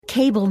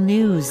Cable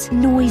news,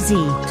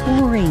 noisy,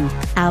 boring,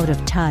 out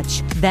of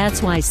touch.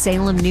 That's why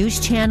Salem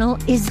News Channel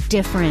is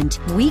different.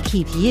 We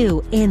keep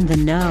you in the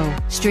know.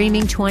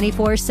 Streaming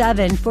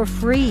 24/7 for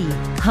free.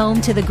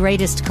 Home to the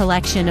greatest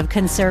collection of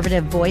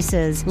conservative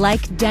voices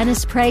like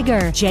Dennis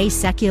Prager, Jay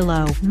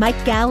Sekulow,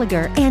 Mike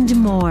Gallagher, and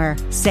more.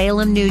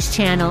 Salem News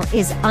Channel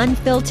is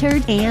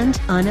unfiltered and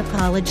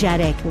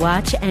unapologetic.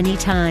 Watch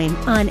anytime,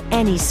 on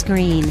any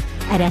screen,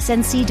 at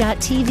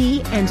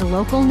snc.tv and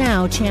Local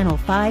Now Channel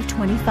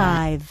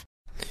 525.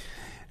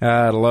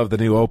 I love the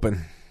new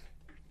open.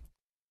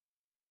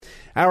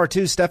 Hour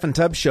 2, Steffan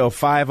Tubbs Show,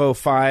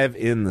 5:05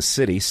 in the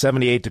city.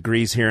 78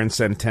 degrees here in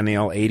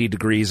Centennial, 80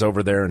 degrees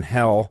over there in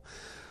Hell,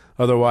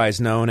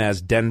 otherwise known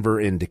as Denver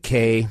in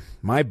Decay,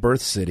 my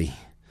birth city.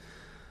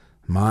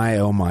 My,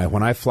 oh my,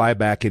 when I fly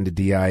back into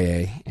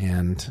DIA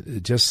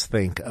and just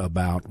think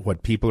about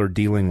what people are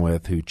dealing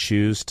with who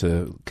choose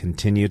to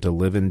continue to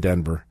live in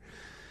Denver,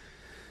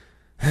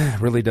 it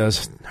really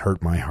does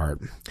hurt my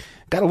heart.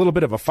 Got a little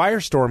bit of a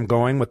firestorm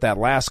going with that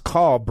last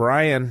call.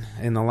 Brian,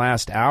 in the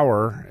last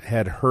hour,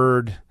 had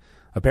heard,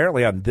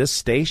 apparently on this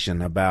station,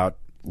 about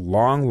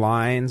long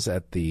lines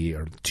at the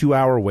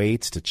 2-hour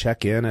waits to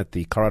check in at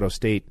the Colorado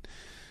State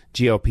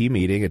GOP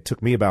meeting. It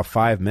took me about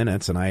 5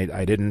 minutes, and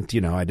I didn't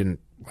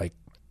like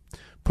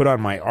put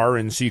on my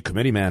RNC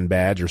committeeman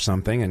badge or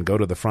something and go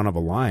to the front of a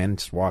line.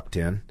 Just walked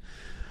in.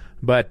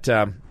 But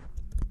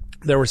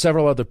there were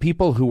several other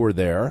people who were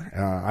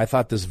there. I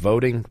thought this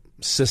voting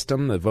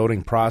system, the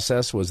voting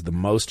process, was the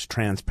most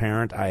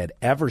transparent I had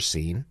ever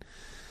seen.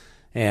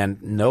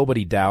 And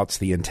nobody doubts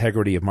the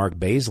integrity of Mark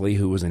Baisley,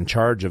 who was in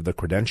charge of the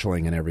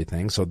credentialing and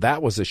everything. So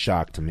that was a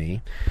shock to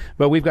me.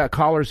 But we've got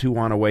callers who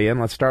want to weigh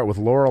in. Let's start with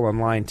Laurel on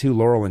line 2.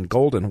 Laurel in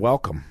Golden,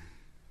 welcome.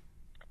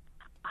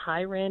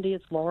 Hi, Randy.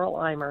 It's Laurel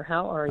Eimer.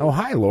 How are you? Oh,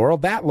 hi, Laurel.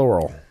 That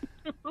Laurel.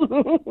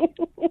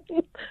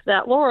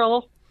 That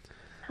Laurel.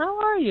 How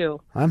are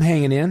you? I'm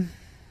hanging in.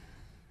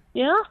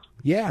 Yeah?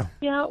 Yeah.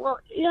 Yeah, well,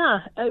 yeah.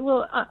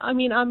 Well, I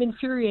mean, I'm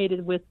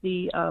infuriated with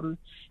the,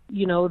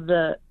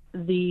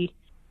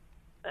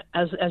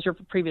 as your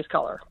previous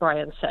caller,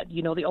 Brian, said,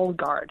 the old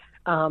guard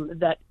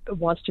that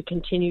wants to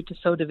continue to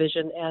sow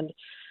division and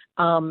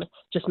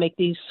just make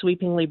these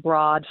sweepingly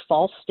broad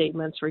false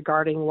statements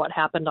regarding what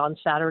happened on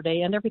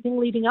Saturday and everything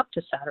leading up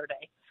to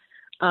Saturday.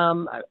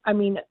 I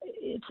mean,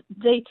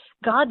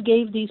 God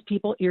gave these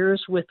people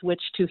ears with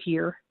which to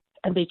hear,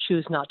 and they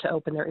choose not to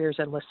open their ears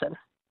and listen.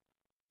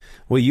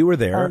 Well, you were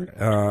there,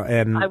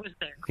 and I was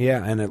there.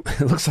 Yeah, and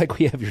it looks like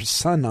we have your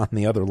son on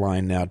the other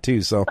line now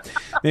too. So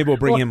maybe we'll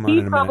bring him on in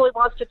a minute.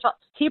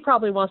 He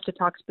probably wants to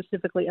talk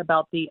specifically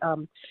about the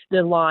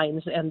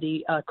lines and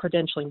the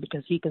credentialing,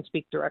 because he can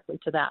speak directly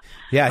to that.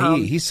 Yeah,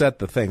 he set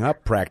the thing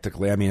up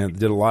practically. I mean, it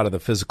did a lot of the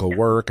physical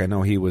work. I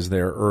know he was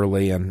there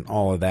early and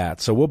all of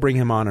that. So we'll bring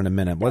him on in a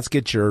minute. Let's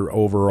get your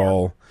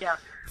overall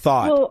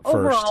thought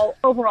first.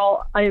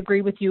 Overall, I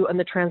agree with you on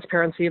the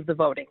transparency of the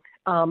voting.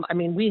 I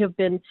mean, we have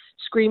been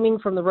screaming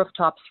from the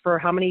rooftops for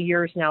how many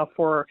years now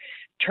for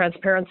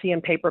transparency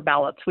and paper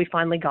ballots. We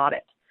finally got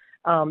it.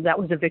 That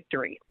was a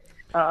victory.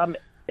 Not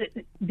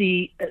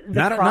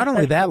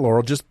only that,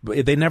 Laurel, just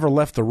they never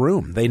left the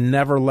room. They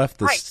never left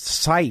the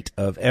sight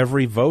of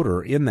every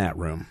voter in that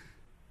room.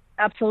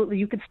 Absolutely.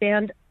 You could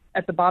stand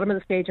at the bottom of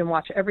the stage and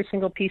watch every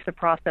single piece of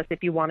process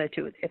if you wanted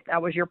to. If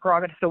that was your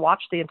prerogative to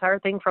watch the entire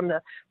thing from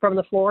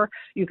the floor,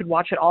 you could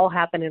watch it all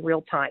happen in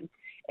real time.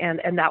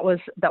 And that was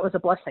a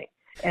blessing,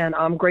 and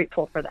I'm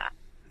grateful for that.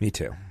 Me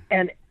too.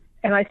 And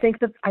I think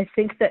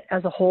that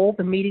as a whole,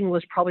 the meeting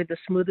was probably the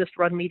smoothest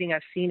run meeting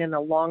I've seen in a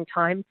long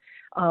time.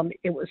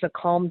 It was a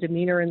calm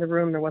demeanor in the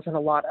room. There wasn't a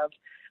lot of,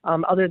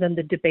 other than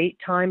the debate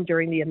time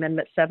during the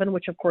Amendment 7,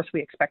 which of course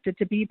we expected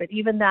to be, but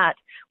even that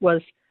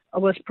was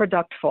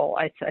productful.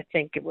 I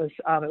think it was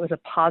a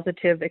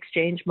positive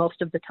exchange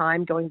most of the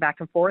time, going back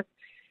and forth.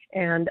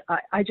 And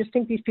I just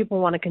think these people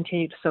want to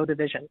continue to sow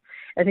division.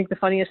 I think the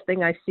funniest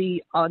thing I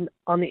see on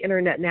the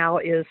internet now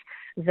is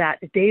that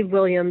Dave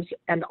Williams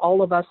and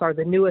all of us are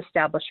the new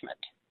establishment.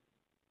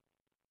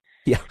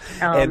 Yeah,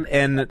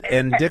 and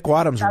Dick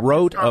Wadhams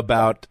wrote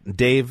about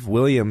Dave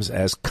Williams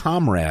as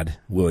Comrade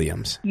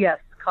Williams. Yes,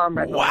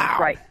 Comrade wow.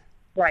 Williams.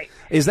 Right.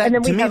 Is that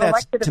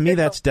to me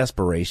that's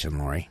desperation,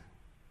 Lori?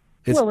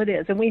 Well, it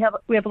is, and we have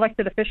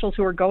elected officials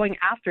who are going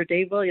after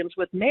Dave Williams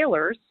with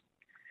mailers.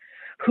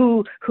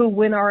 Who,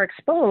 when are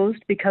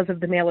exposed because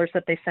of the mailers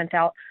that they sent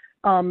out,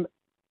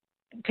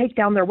 take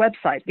down their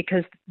website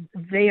because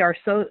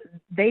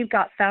they've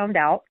got found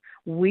out.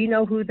 We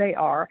know who they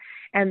are,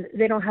 and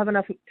they don't have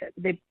enough.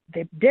 They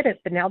did it,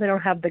 but now they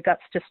don't have the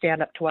guts to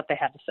stand up to what they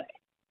had to say,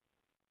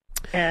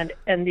 and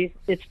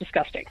it's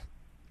disgusting.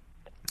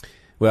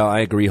 Well, I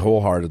agree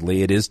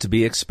wholeheartedly. It is to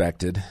be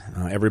expected.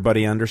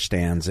 Everybody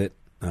understands it.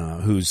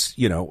 Who's,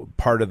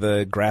 part of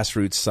the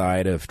grassroots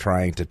side of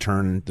trying to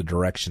turn the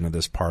direction of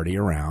this party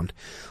around.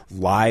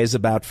 Lies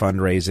about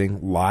fundraising,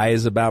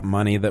 lies about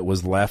money that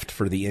was left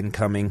for the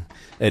incoming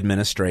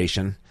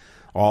administration.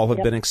 All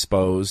have been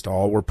exposed.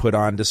 All were put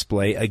on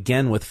display,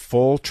 again, with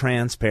full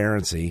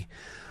transparency.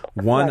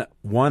 One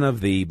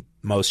of the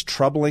most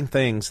troubling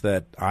things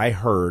that I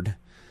heard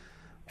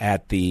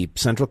at the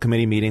Central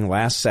Committee meeting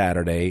last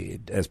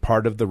Saturday as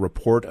part of the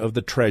report of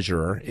the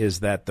treasurer is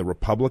that the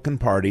Republican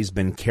Party's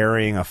been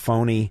carrying a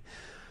phony,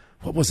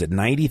 what was it,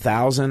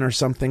 $90,000 or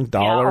something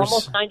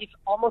dollars?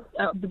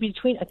 Yeah,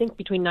 between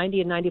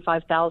 $90,000 and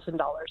 $95,000.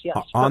 Yes,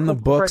 on the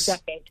books. For a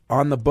decade.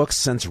 On the books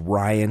since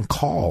Ryan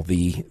Call,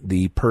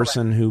 the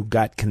person who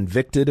got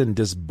convicted and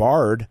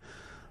disbarred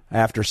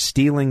after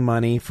stealing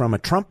money from a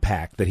Trump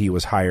PAC that he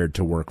was hired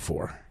to work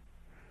for.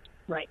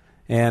 Right.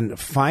 And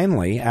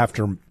finally,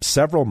 after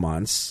several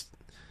months,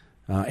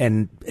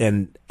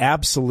 and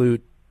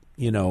absolute,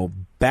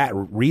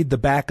 read the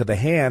back of the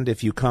hand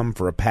if you come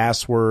for a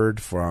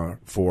password,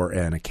 for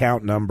an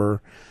account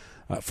number,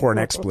 for an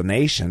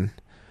explanation,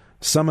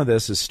 some of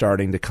this is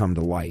starting to come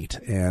to light.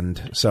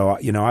 And so,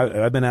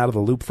 I've been out of the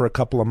loop for a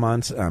couple of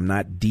months. I'm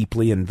not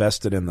deeply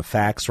invested in the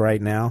facts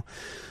right now,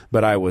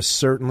 but I was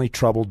certainly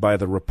troubled by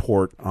the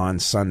report on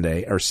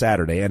Saturday,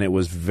 and it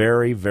was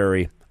very,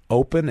 very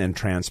open and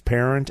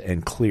transparent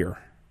and clear.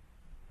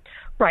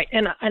 Right,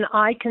 and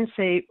I can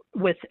say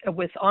with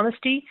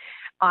honesty,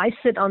 I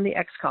sit on the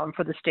XCOM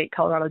for the state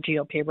Colorado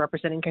GOP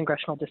representing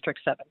Congressional District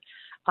 7.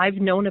 I've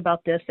known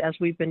about this as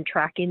we've been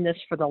tracking this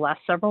for the last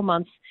several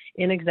months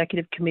in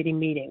executive committee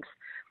meetings.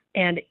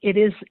 And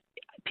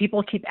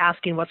people keep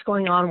asking what's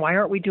going on, why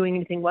aren't we doing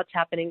anything, what's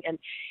happening? And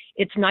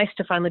it's nice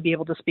to finally be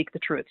able to speak the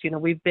truth.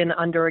 We've been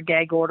under a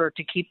gag order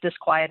to keep this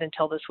quiet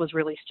until this was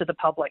released to the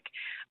public.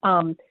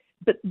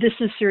 But this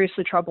is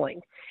seriously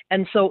troubling.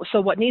 And so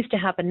what needs to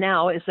happen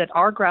now is that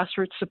our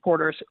grassroots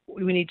supporters,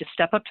 we need to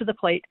step up to the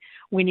plate.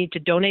 We need to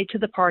donate to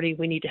the party.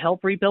 We need to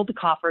help rebuild the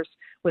coffers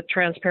with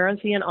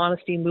transparency and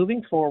honesty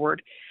moving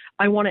forward.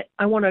 I want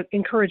to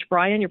encourage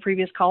Brian, your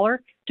previous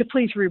caller, to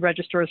please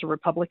re-register as a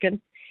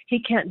Republican.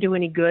 He can't do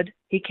any good.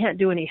 He can't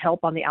do any help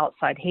on the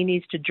outside. He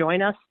needs to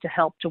join us to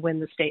help to win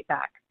the state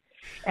back.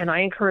 And I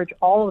encourage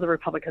all of the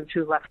Republicans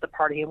who left the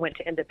party and went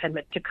to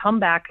independent to come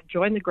back,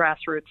 join the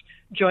grassroots,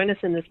 join us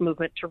in this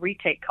movement to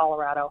retake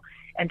Colorado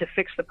and to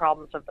fix the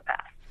problems of the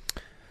past.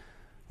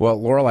 Well,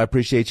 Laurel, I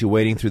appreciate you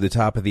waiting through the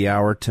top of the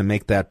hour to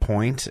make that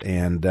point,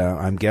 and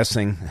I'm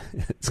guessing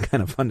it's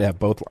kind of fun to have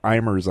both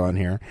Eimers on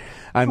here.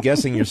 I'm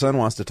guessing your son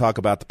wants to talk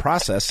about the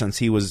process since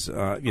he was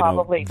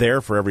there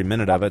for every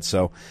minute of it.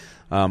 So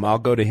I'll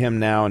go to him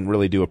now and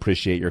really do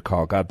appreciate your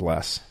call. God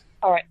bless.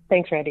 All right.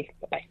 Thanks, Randy.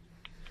 Bye-bye.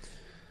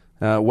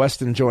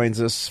 Weston joins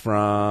us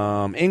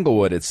from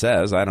Inglewood, it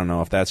says. I don't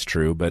know if that's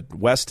true, but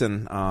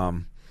Weston,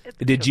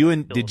 did you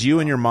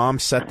and your mom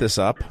set this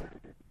up?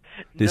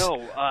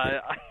 No,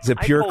 is it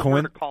pure I told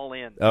her to call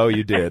in. Oh,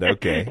 you did?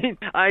 Okay.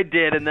 I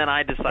did, and then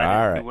I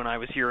decided to when I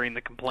was hearing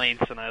the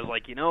complaints, and I was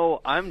like,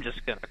 I'm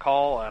just going to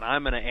call, and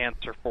I'm going to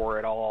answer for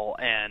it all,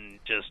 and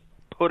just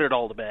put it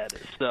all to bed.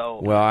 So,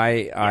 well,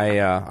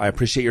 I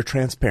appreciate your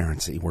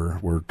transparency.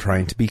 We're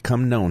trying to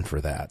become known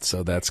for that,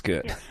 so that's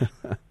good.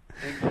 Yeah.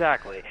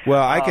 Exactly.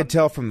 Well, I could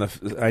tell from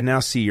I now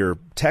see your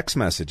text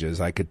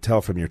messages. I could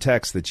tell from your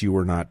text that you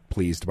were not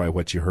pleased by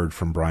what you heard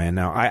from Brian.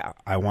 Now,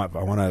 I want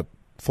a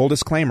full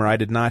disclaimer. I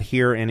did not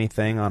hear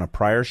anything on a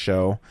prior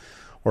show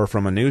or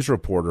from a news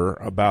reporter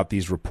about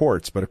these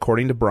reports. But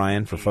according to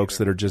Brian, for folks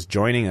that are just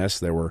joining us,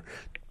 there were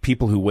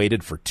people who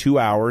waited for 2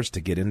 hours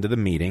to get into the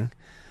meeting.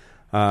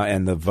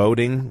 And the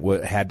voting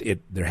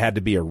there had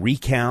to be a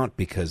recount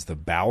because the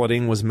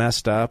balloting was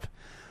messed up.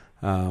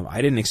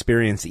 I didn't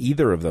experience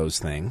either of those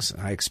things.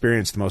 I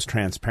experienced the most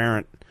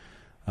transparent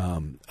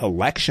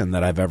election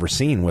that I've ever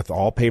seen with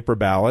all paper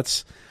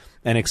ballots.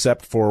 And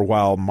except for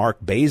while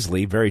Mark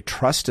Baisley, very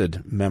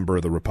trusted member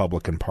of the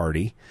Republican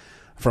Party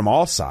from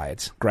all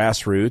sides,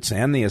 grassroots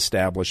and the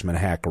establishment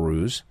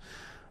hackaroos,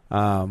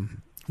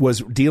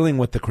 was dealing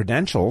with the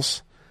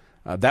credentials,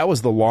 that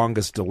was the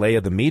longest delay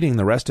of the meeting.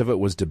 The rest of it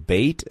was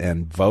debate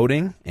and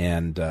voting,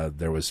 and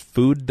there was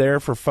food there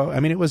for folks.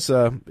 I mean, it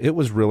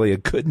was really a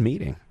good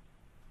meeting.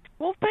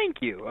 Well, thank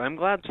you. I'm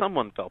glad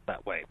someone felt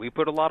that way. We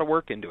put a lot of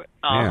work into it.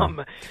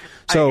 Yeah.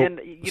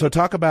 So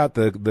talk about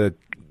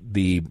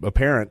the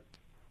apparent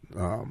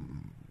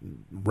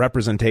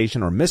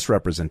representation or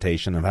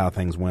misrepresentation of how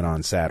things went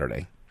on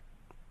Saturday.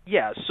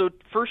 Yeah, so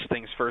first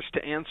things first,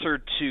 to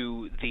answer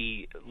to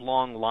the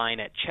long line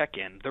at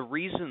check-in, the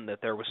reason that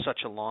there was such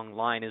a long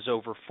line is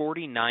over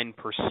 49%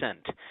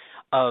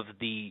 of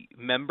the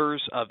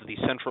members of the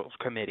Central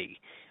Committee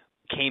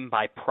came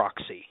by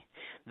proxy.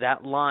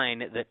 That line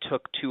that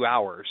took 2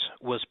 hours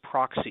was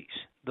proxies.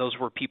 Those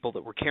were people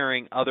that were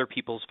carrying other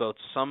people's votes.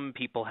 Some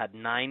people had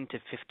 9 to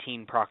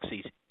 15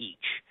 proxies each.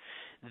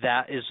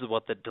 That is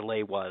what the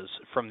delay was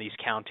from these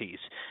counties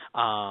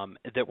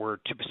that were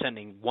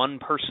sending one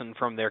person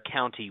from their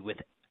county with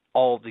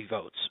all the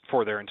votes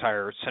for their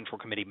entire Central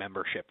Committee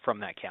membership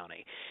from that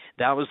county.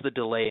 That was the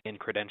delay in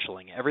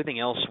credentialing. Everything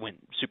else went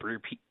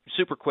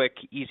super quick,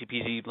 easy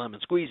peasy,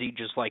 lemon squeezy,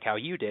 just like how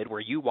you did, where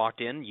you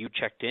walked in, you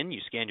checked in, you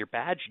scanned your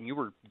badge, and you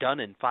were done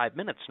in 5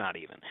 minutes, not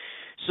even.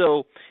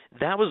 So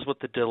that was what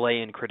the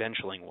delay in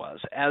credentialing was.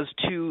 As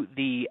to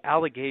the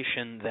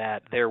allegation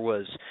that there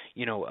was,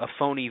 a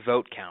phony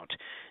vote count,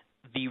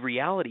 the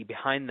reality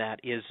behind that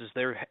is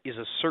there is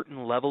a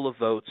certain level of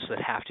votes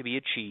that have to be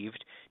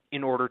achieved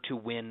in order to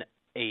win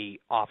a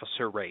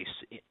officer race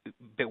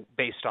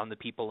based on the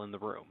people in the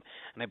room.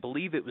 And I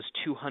believe it was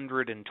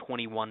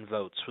 221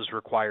 votes was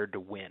required to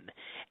win.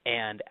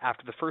 And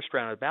after the first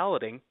round of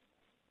balloting,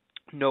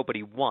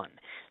 nobody won.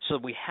 So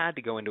we had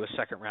to go into a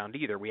second round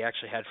either. We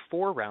actually had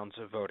 4 rounds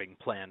of voting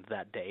planned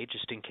that day,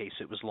 just in case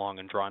it was long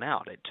and drawn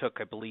out. It took,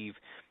 I believe,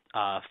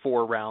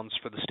 4 rounds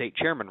for the state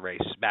chairman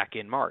race back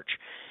in March.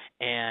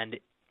 And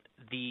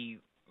the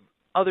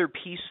other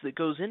piece that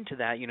goes into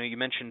that, you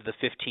mentioned the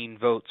 15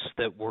 votes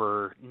that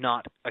were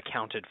not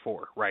accounted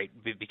for, right,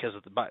 because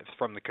of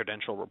from the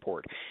credential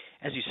report.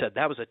 As you said,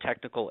 that was a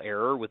technical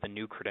error with the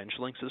new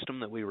credentialing system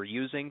that we were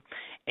using,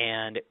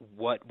 and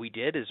what we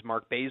did is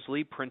Mark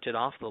Baisley printed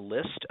off the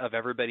list of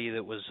everybody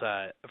that was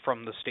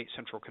from the State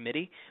Central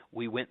Committee.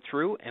 We went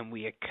through and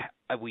we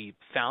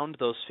found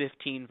those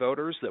 15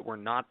 voters that were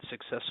not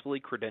successfully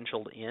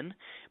credentialed in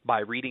by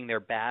reading their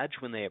badge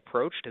when they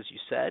approached, as you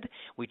said.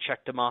 We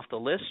checked them off the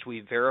list.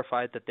 We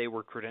verified that they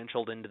were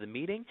credentialed into the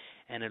meeting,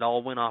 and it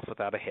all went off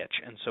without a hitch.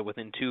 And so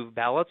within 2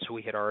 ballots,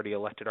 we had already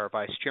elected our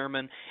vice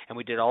chairman, and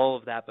we did all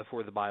of that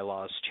before the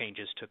bylaws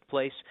changes took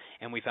place,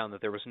 and we found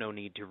that there was no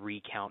need to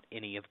recount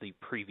any of the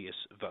previous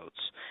votes.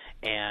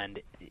 And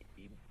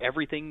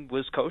everything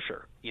was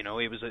kosher.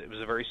 It was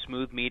a very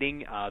smooth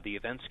meeting. The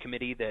events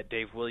committee that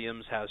Dave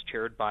Williams has,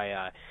 chaired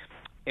by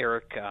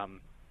Eric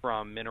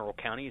from Mineral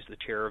County, is the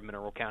chair of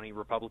Mineral County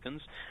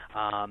Republicans.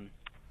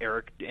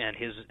 Eric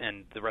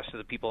and the rest of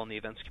the people on the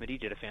events committee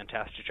did a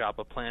fantastic job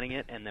of planning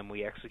it, and then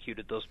we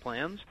executed those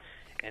plans,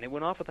 and it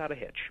went off without a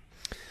hitch.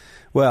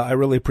 Well, I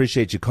really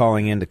appreciate you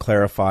calling in to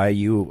clarify.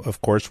 You,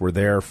 of course, were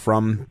there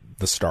from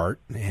the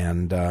start,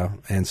 and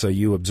so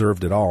you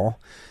observed it all.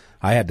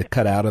 I had to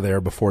cut out of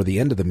there before the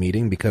end of the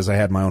meeting because I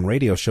had my own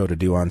radio show to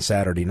do on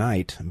Saturday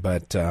night,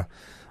 but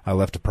I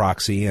left a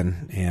proxy,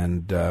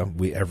 and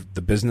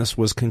the business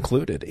was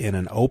concluded in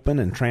an open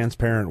and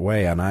transparent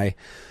way, and I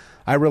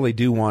really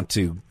do want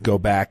to go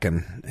back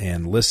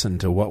and listen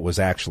to what was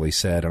actually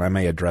said, and I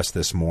may address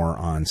this more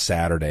on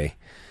Saturday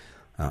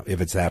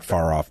if it's that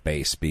far off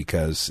base,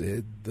 because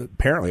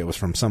apparently it was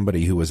from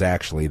somebody who was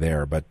actually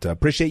there. But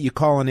appreciate you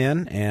calling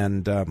in,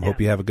 and hope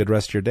you have a good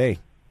rest of your day.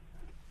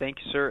 Thank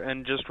you, sir.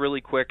 And just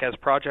really quick, as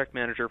project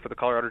manager for the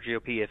Colorado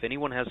GOP, if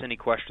anyone has any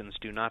questions,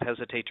 do not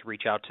hesitate to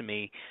reach out to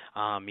me.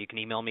 You can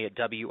email me at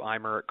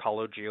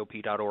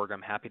wimer@cologop.org.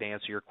 I'm happy to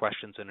answer your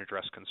questions and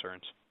address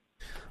concerns.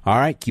 All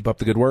right. Keep up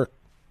the good work.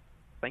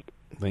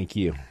 Thank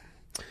you.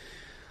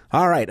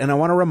 All right. And I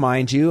want to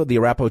remind you, the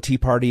Arapahoe Tea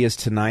Party is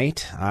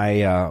tonight.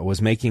 I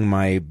was making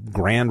my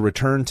grand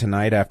return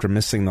tonight after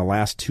missing the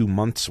last 2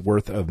 months'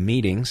 worth of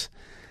meetings.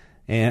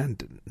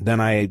 And then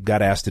I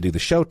got asked to do the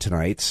show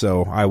tonight,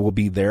 so I will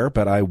be there,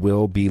 but I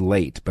will be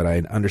late. But I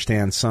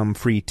understand some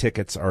free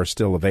tickets are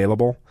still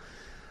available.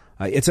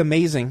 It's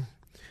amazing.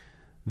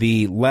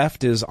 The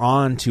left is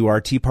on to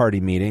our Tea Party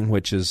meeting,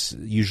 which is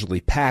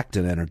usually packed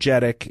and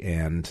energetic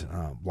and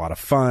a lot of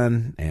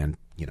fun and,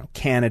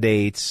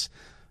 candidates,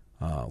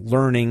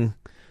 learning,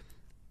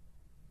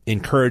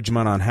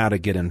 encouragement on how to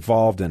get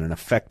involved in an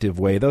effective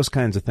way, those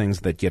kinds of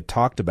things that get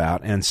talked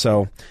about. And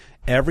so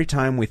every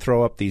time we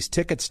throw up these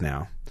tickets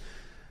now,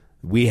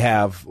 we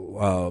have,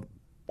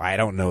 I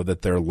don't know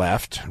that they're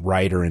left,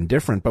 right, or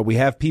indifferent, but we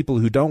have people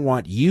who don't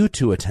want you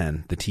to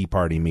attend the Tea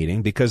Party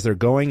meeting because they're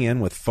going in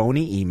with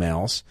phony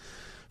emails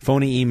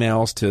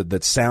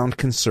that sound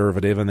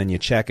conservative, and then you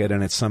check it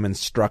and it's some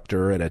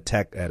instructor at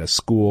a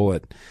school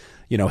at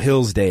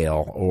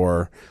Hillsdale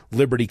or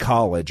Liberty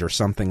College or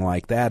something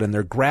like that, and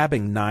they're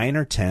grabbing 9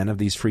 or 10 of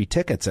these free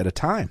tickets at a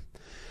time.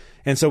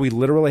 And so we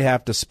literally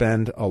have to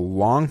spend a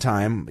long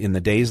time in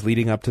the days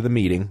leading up to the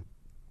meeting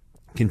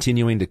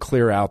continuing to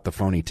clear out the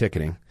phony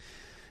ticketing.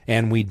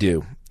 And we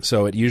do.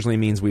 So it usually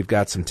means we've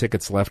got some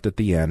tickets left at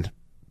the end.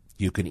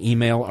 You can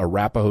email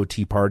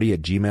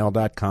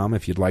arapahoeteaparty@gmail.com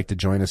if you'd like to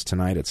join us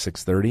tonight at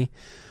 6:30.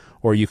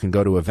 Or you can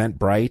go to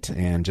Eventbrite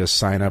and just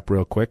sign up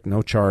real quick,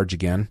 no charge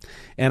again.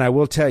 And I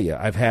will tell you,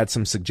 I've had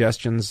some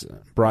suggestions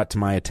brought to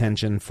my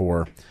attention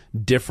for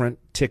different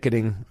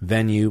ticketing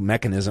venue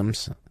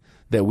mechanisms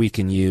that we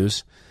can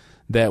use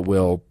that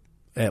will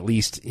at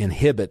least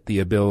inhibit the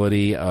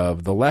ability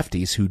of the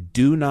lefties who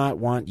do not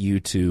want you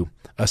to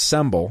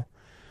assemble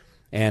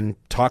and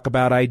talk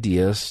about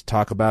ideas,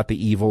 talk about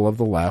the evil of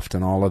the left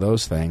and all of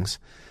those things.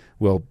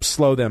 Will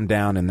slow them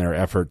down in their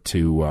effort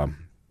to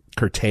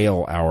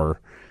curtail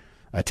our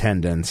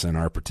attendance and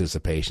our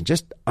participation.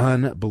 Just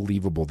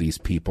unbelievable. These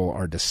people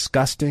are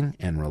disgusting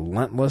and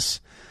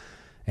relentless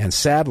and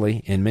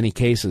sadly, in many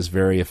cases,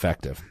 very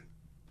effective.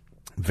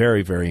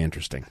 Very, very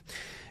interesting.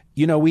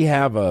 We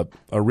have a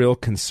real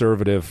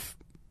conservative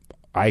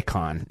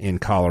icon in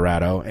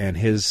Colorado, and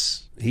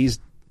he's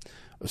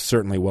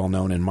certainly well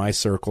known in my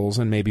circles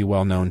and maybe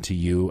well known to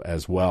you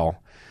as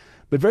well.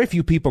 But very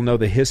few people know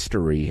the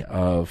history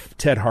of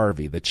Ted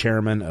Harvey, the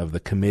chairman of the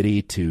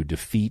committee to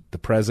defeat the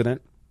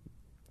president.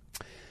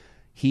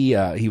 He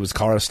was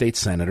Colorado State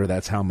Senator.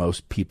 That's how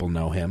most people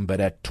know him. But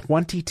at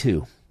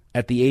 22,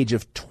 At the age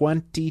of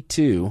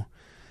 22,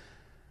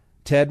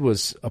 Ted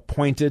was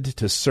appointed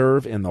to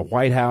serve in the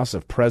White House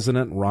of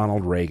President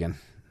Ronald Reagan.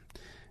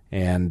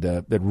 And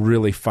that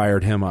really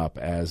fired him up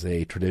as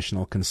a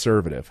traditional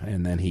conservative.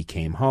 And then he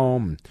came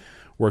home,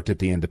 worked at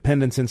the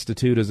Independence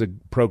Institute as a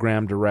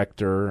program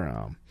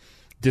director,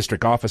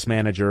 district office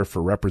manager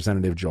for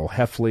Representative Joel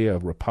Heffley, a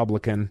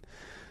Republican,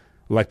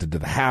 elected to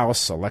the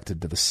House,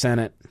 elected to the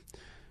Senate,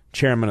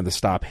 chairman of the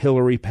Stop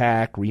Hillary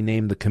PAC,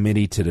 renamed the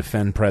committee to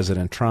defend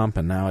President Trump,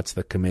 and now it's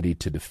the committee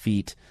to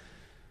defeat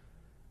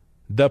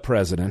the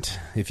president,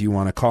 if you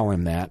want to call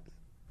him that.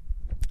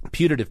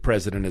 Putative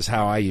president is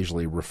how I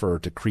usually refer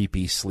to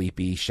creepy,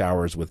 sleepy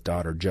showers with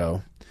daughter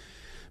Joe.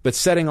 But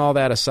setting all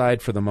that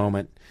aside for the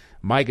moment,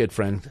 my good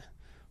friend,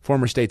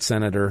 former state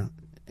senator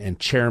and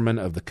chairman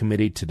of the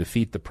committee to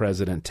defeat the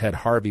president, Ted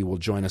Harvey, will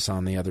join us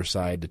on the other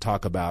side to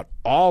talk about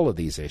all of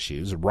these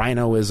issues,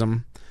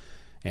 rhinoism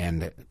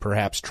and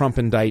perhaps Trump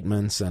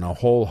indictments and a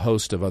whole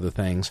host of other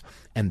things.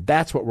 And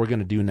that's what we're going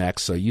to do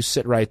next. So you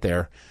sit right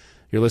there.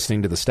 You're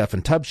listening to the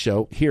Steffan Tubbs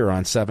Show here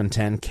on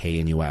 710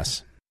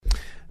 KNUS.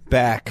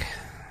 Back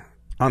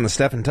on the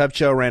Steffan Tubbs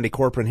Show, Randy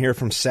Corporon here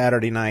from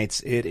Saturday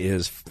nights. It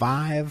is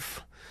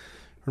 5,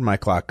 where'd my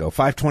clock go?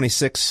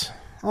 5:26,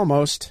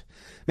 almost.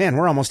 Man,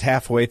 we're almost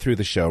halfway through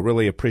the show.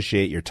 Really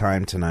appreciate your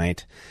time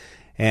tonight.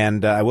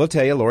 And I will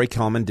tell you, Lori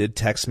Kelman did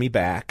text me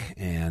back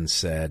and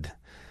said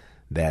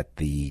that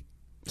the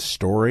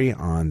story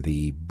on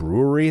the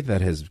brewery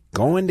that is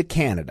going to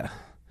Canada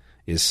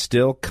is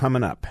still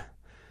coming up.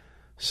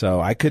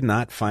 So I could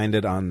not find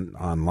it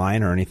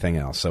online or anything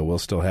else. So we'll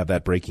still have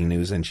that breaking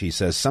news. And she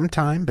says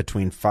sometime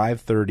between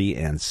 5:30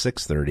 and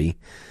 6:30.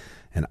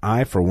 And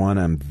I, for one,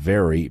 am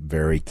very,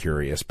 very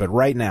curious. But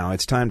right now,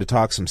 it's time to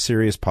talk some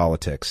serious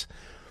politics.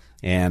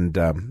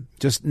 And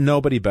just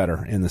nobody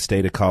better in the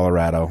state of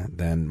Colorado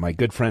than my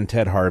good friend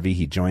Ted Harvey.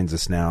 He joins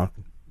us now.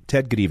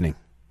 Ted, good evening.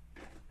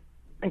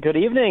 Good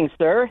evening,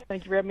 sir.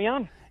 Thank you for having me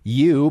on.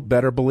 You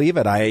better believe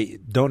it. I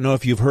don't know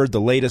if you've heard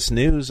the latest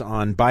news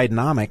on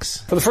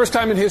Bidenomics. For the first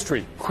time in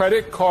history,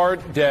 credit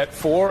card debt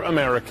for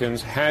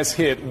Americans has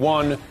hit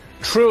 $1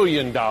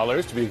 trillion,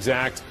 to be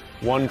exact,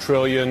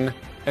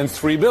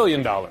 $1,003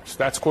 billion.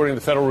 That's according to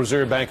the Federal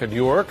Reserve Bank of New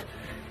York.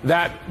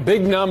 That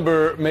big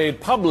number made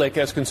public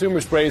as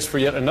consumers brace for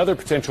yet another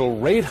potential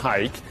rate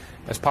hike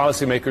as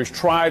policymakers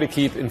try to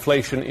keep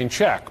inflation in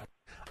check.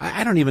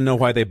 I don't even know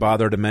why they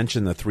bother to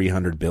mention the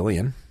 $300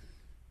 billion.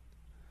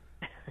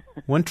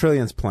 $1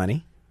 trillion's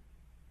plenty.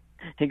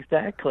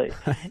 Exactly.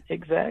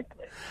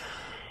 Exactly.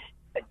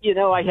 You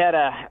know, I had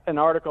an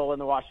article in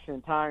the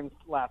Washington Times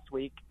last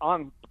week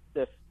on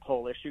this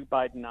whole issue,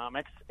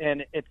 Bidenomics,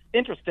 and it's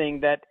interesting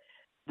that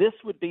this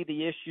would be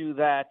the issue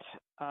that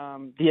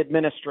the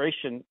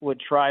administration would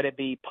try to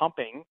be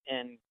pumping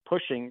and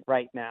pushing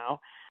right now,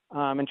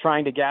 and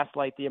trying to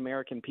gaslight the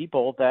American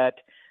people that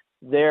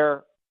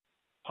their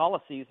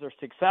policies are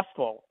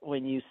successful.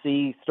 When you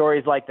see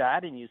stories like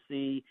that and you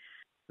see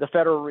the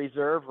Federal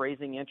Reserve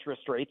raising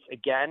interest rates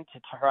again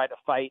to try to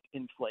fight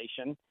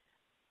inflation,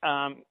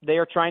 they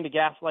are trying to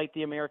gaslight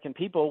the American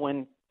people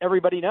when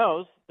everybody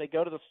knows they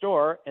go to the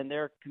store and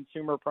their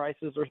consumer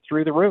prices are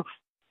through the roof.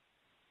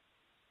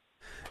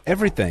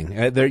 Everything.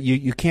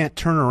 You can't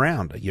turn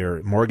around.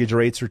 Your mortgage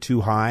rates are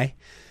too high.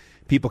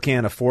 People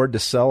can't afford to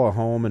sell a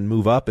home and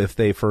move up if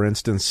they, for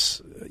instance,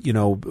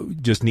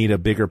 just need a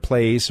bigger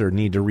place or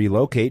need to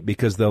relocate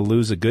because they'll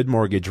lose a good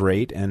mortgage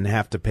rate and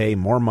have to pay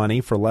more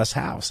money for less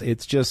house.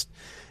 It's just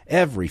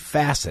every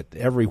facet,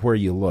 everywhere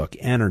you look,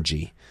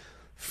 energy,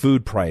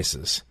 food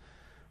prices,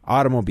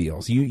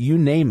 automobiles, you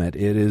name it.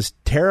 It is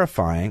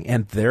terrifying,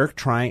 and they're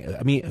trying.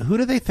 I mean, who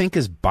do they think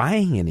is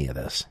buying any of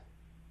this?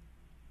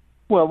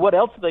 Well, what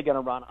else are they going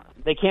to run on?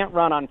 They can't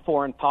run on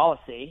foreign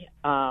policy.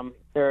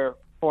 Their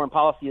foreign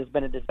policy has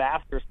been a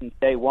disaster since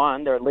day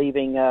one. Their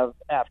leaving of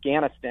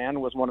Afghanistan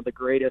was one of the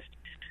greatest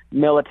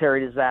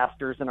military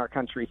disasters in our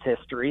country's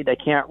history. They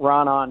can't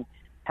run on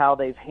how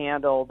they've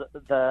handled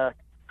the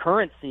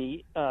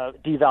currency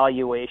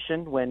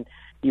devaluation when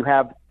you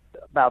have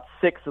about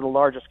 6 of the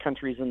largest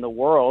countries in the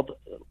world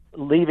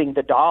leaving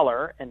the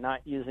dollar and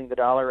not using the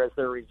dollar as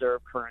their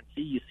reserve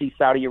currency. You see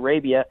Saudi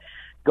Arabia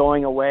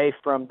going away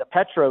from the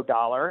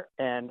petrodollar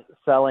and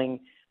selling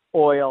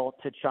oil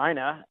to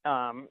China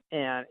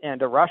and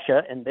to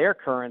Russia and their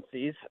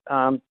currencies,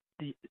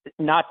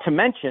 not to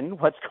mention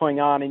what's going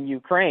on in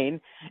Ukraine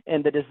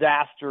and the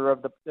disaster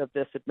of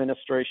this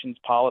administration's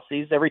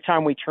policies. Every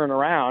time we turn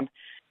around,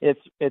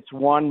 it's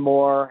one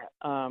more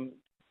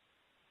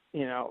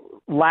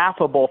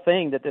laughable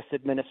thing that this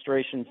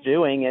administration's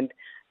doing, and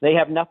they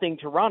have nothing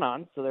to run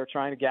on, so they're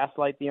trying to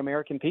gaslight the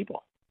American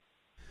people.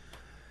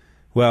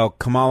 Well,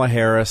 Kamala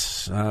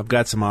Harris, I've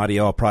got some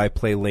audio I'll probably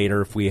play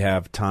later if we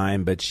have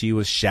time, but she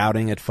was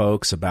shouting at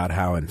folks about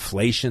how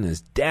inflation is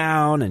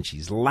down, and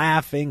she's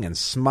laughing and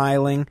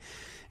smiling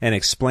and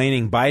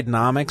explaining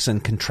Bidenomics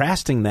and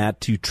contrasting that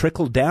to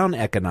trickle-down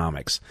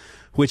economics,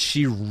 which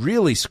she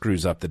really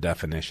screws up the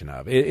definition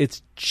of.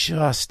 It's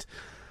just,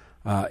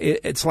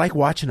 it's like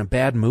watching a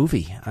bad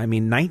movie. I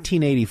mean,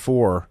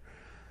 1984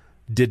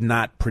 did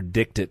not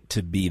predict it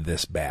to be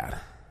this bad?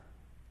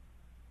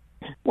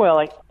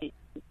 Well,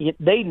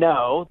 they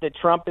know that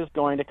Trump is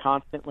going to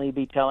constantly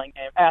be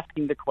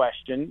asking the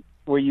question,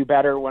 were you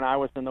better when I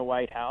was in the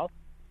White House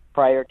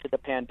prior to the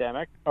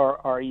pandemic,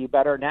 or are you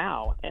better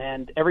now?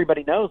 And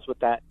everybody knows what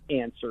that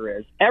answer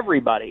is.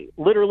 Everybody,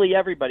 literally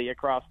everybody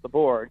across the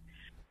board,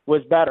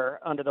 was better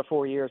under the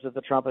 4 years of the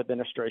Trump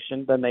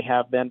administration than they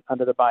have been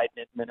under the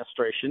Biden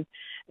administration.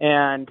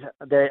 And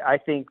I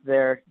think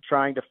they're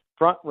trying to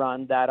front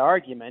run that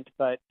argument,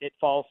 but it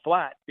falls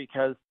flat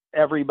because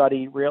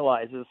everybody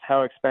realizes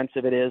how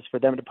expensive it is for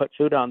them to put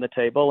food on the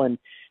table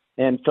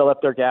and fill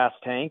up their gas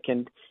tank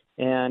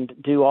and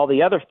do all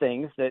the other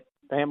things that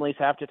families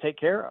have to take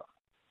care of.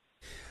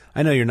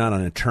 I know you're not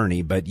an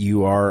attorney, but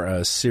you are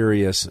a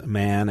serious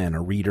man and a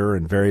reader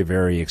and very,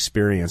 very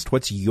experienced.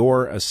 What's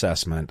your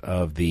assessment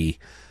of the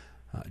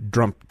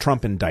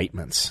Trump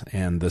indictments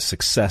and the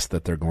success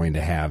that they're going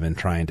to have in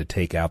trying to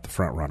take out the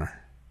front runner?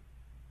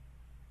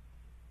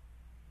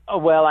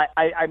 Well,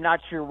 I'm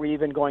not sure we're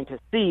even going to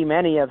see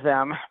many of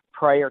them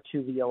prior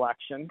to the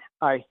election.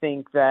 I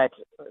think that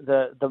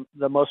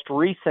the most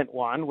recent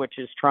one, which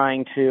is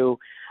trying to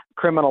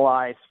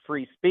criminalize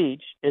free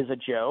speech, is a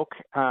joke,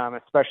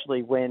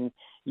 especially when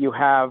you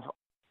have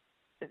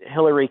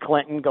Hillary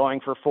Clinton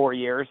going for 4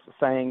 years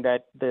saying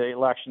that the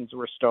elections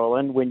were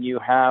stolen, when you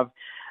have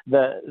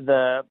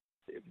the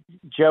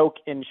joke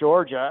in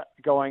Georgia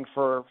going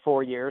for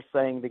 4 years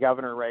saying the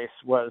governor race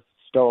was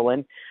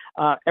stolen.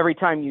 Every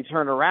time you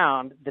turn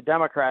around, the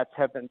Democrats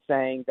have been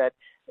saying that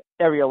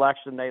every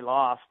election they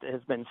lost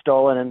has been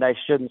stolen and they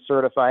shouldn't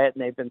certify it.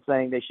 And they've been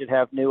saying they should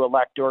have new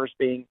electors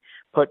being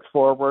put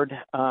forward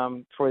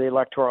for the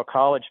Electoral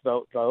College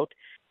vote.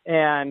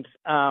 And,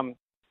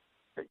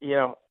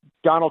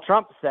 Donald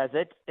Trump says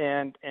it,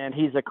 and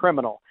he's a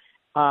criminal.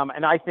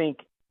 And I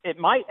think it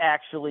might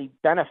actually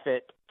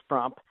benefit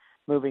Trump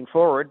moving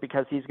forward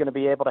because he's going to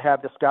be able to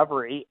have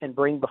discovery and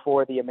bring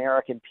before the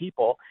American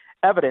people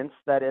evidence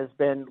that has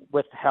been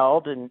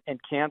withheld and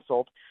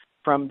canceled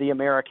from the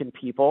American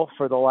people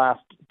for the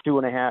last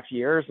 2.5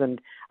 years. And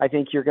I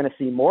think you're going to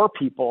see more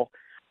people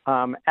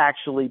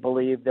actually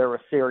believe there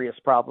were serious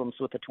problems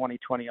with the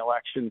 2020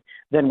 election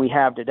than we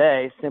have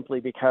today,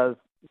 simply because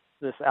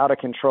this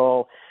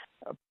out-of-control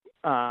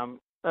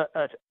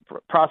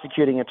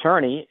prosecuting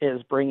attorney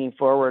is bringing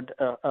forward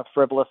a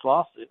frivolous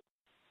lawsuit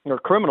or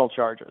criminal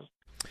charges.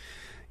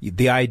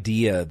 The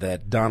idea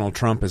that Donald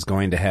Trump is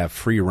going to have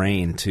free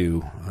rein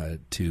to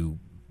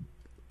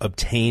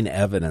obtain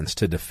evidence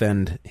to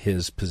defend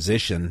his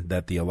position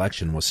that the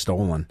election was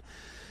stolen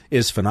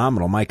is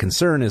phenomenal. My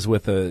concern is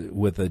with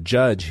a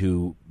judge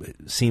who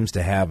seems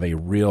to have a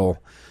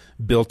real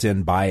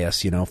built-in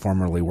bias,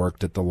 formerly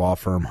worked at the law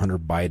firm Hunter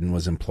Biden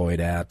was employed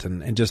at,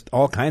 and just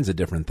all kinds of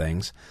different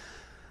things.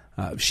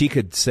 She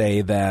could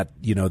say that,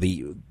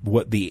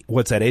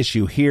 what's at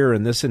issue here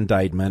in this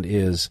indictment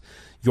is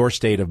your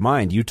state of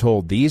mind. You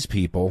told these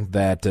people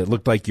that it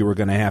looked like you were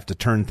going to have to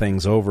turn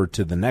things over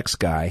to the next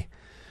guy.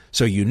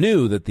 So you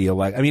knew that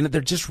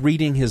they're just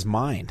reading his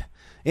mind.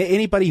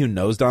 Anybody who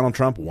knows Donald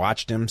Trump,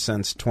 watched him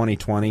since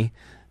 2020,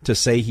 to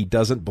say he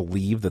doesn't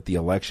believe that the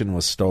election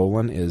was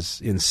stolen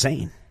is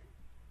insane.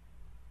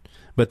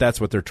 But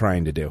that's what they're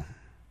trying to do.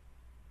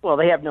 Well,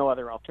 they have no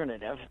other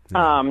alternative.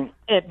 No.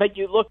 But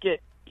you look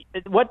at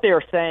what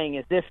they're saying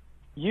is if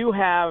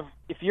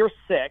you're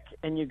sick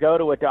and you go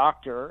to a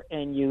doctor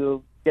and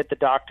you get the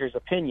doctor's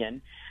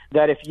opinion,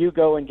 that if you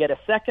go and get a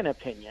second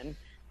opinion,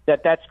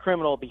 that's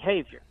criminal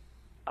behavior.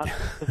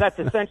 Because that's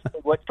essentially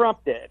what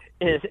Trump did,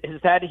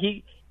 is that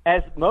he,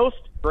 as most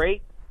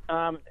great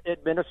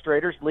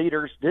administrators,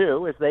 leaders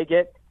do, is they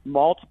get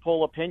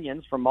multiple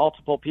opinions from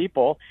multiple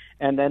people,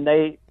 and then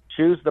they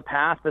choose the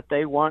path that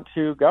they want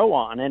to go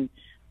on. And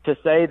to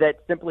say that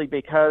simply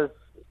because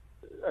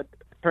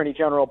Attorney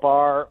General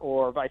Barr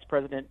or Vice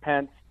President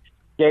Pence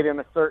gave him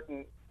a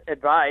certain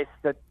advice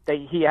that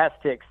he has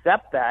to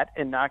accept that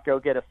and not go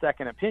get a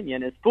second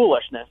opinion is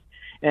foolishness.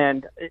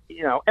 And,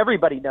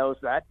 everybody knows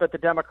that, but the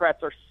Democrats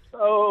are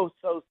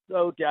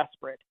so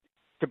desperate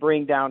to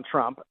bring down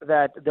Trump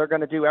that they're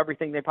going to do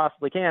everything they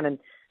possibly can. And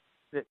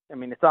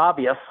it's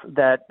obvious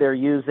that they're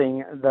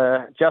using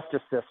the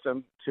justice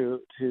system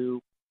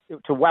to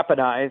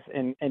weaponize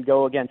and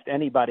go against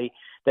anybody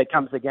that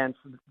comes against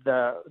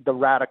the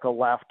radical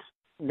left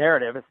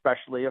narrative,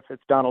 especially if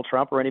it's Donald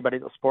Trump or anybody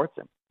that supports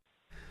him.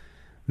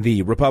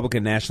 The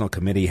Republican National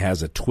Committee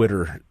has a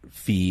Twitter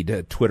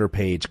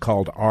page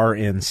called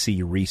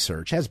RNC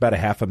Research. It has about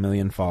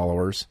 500,000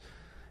 followers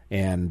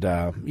and,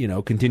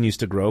 continues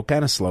to grow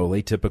kind of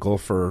slowly, typical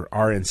for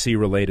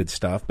RNC-related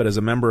stuff. But as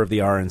a member of the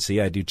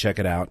RNC, I do check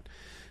it out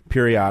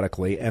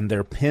periodically. And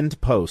their pinned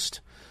post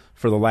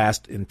for the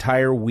last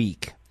entire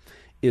week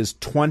is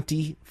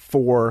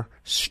 24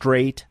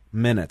 straight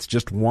minutes,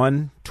 just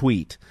one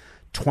tweet.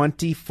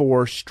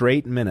 24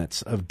 straight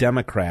minutes of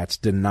Democrats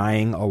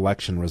denying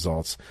election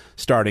results,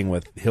 starting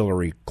with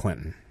Hillary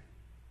Clinton.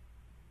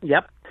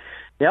 Yep.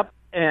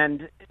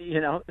 And,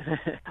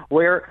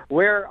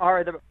 where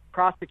are the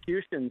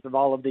prosecutions of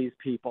all of these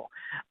people.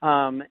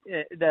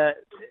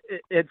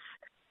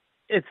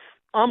 It's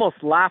almost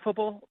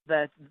laughable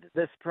that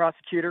this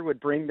prosecutor would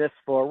bring this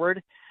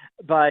forward,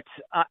 but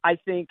I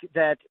think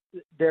that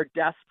they're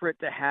desperate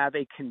to have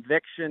a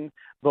conviction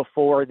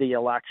before the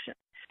election,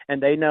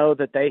 and they know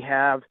that they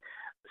have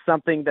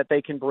something that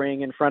they can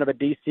bring in front of a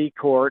D.C.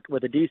 court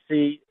with a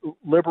D.C.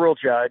 liberal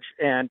judge,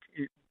 and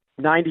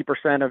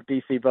 90% of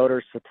D.C.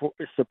 voters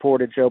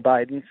supported Joe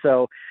Biden.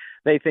 So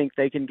they think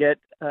they can get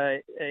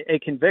a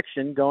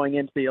conviction going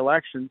into the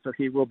election, so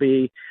he will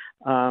be,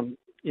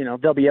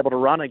 they'll be able to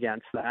run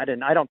against that.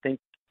 And I don't think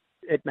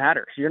it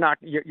matters.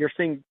 You're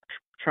seeing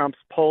Trump's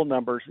poll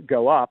numbers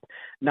go up,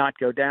 not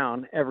go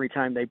down every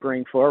time they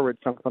bring forward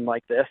something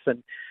like this.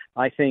 And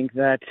I think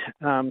that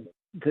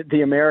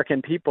the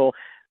American people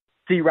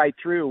see right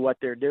through what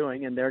they're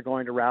doing, and they're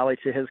going to rally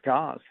to his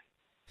cause.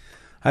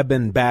 I've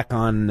been back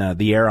on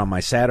the air on my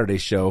Saturday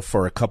show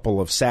for a couple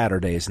of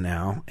Saturdays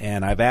now,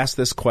 and I've asked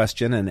this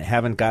question and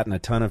haven't gotten a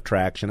ton of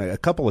traction. A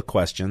couple of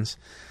questions.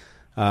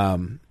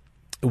 One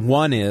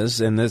is,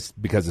 and this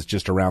because it's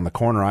just around the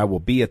corner, I will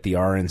be at the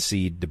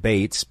RNC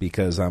debates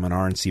because I'm an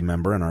RNC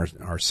member, and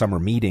our summer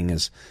meeting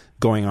is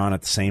going on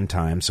at the same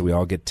time, so we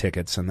all get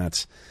tickets, and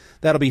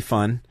that'll be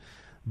fun.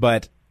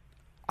 But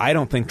I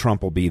don't think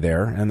Trump will be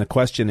there, and the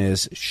question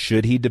is,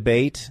 should he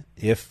debate?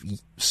 If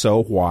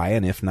so, why?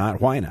 And if not,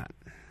 why not?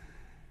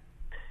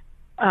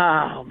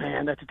 Oh,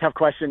 man, that's a tough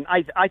question.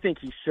 I think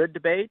he should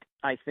debate.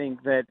 I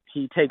think that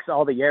he takes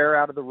all the air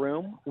out of the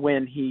room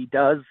when he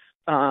does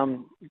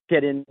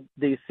get in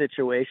these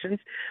situations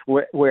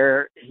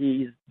where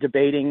he's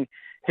debating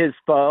his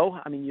foe.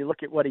 I mean, you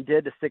look at what he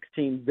did to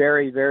 16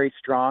 very, very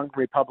strong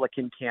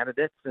Republican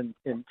candidates in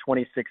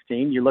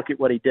 2016. You look at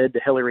what he did to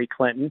Hillary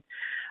Clinton.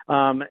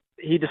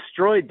 He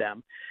destroyed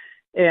them.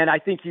 And I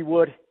think he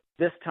would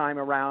this time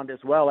around as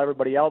well.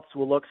 Everybody else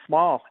will look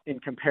small in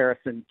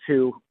comparison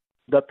to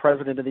the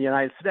president of the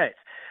United States.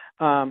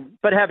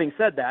 But having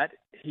said that,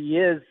 he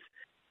is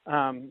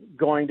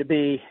going to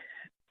be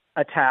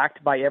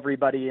attacked by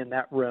everybody in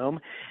that room.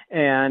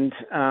 And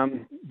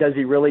does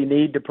he really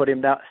need to put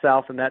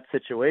himself in that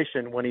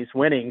situation when he's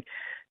winning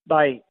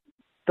by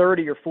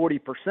 30 or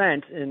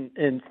 40%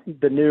 in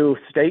the new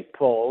state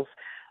polls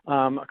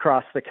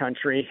across the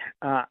country?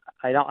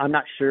 I'm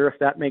not sure if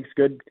that makes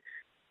good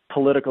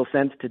political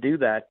sense to do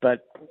that.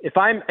 But if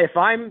I'm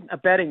a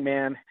betting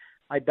man,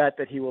 I bet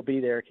that he will be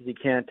there because he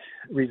can't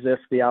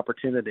resist the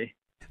opportunity.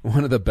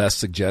 One of the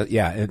best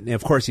and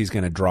of course he's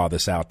going to draw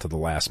this out to the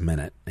last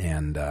minute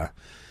and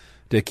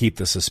to keep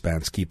the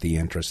suspense, keep the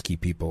interest, keep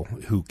people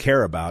who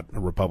care about a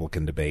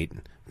Republican debate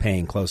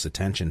paying close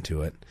attention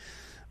to it.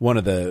 One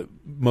of the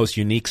most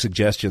unique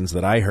suggestions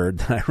that I heard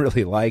that I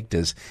really liked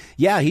is,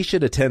 he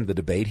should attend the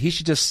debate. He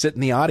should just sit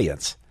in the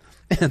audience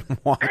and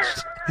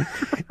watch.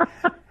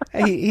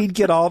 He'd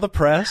get all the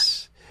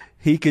press.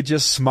 He could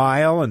just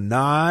smile and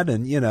nod,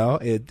 and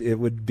it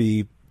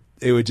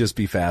would just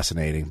be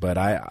fascinating.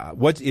 But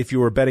what if you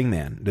were a betting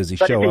man? Does he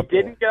show up?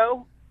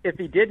 If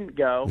he didn't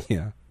go,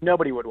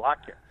 nobody would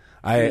watch it.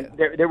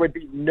 There would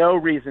be no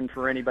reason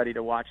for anybody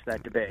to watch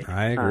that debate.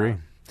 I agree.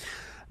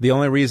 The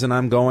only reason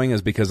I'm going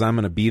is because I'm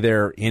going to be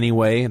there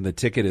anyway, and the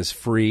ticket is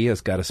free. It's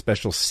got a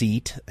special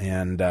seat,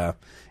 and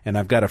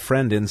I've got a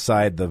friend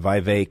inside the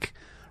Vivek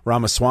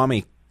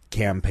Ramaswamy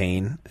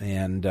campaign,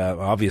 and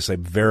obviously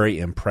very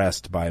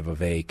impressed by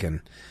Vivek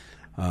and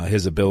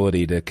his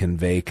ability to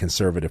convey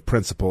conservative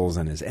principles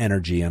and his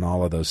energy and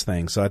all of those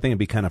things. So I think it'd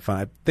be kind of fun.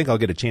 I think I'll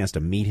get a chance to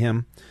meet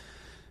him,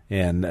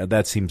 and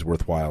that seems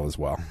worthwhile as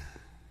well.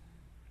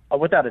 Oh,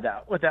 without a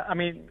doubt.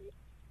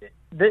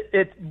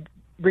 It's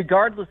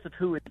regardless of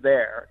who is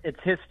there, it's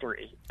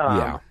history,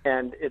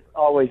 and it's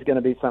always going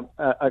to be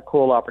a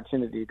cool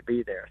opportunity to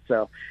be there.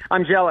 So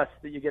I'm jealous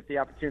that you get the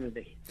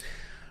opportunity.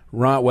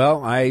 Ron,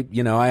 well, I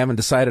haven't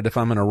decided if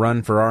I'm going to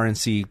run for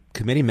RNC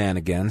committee man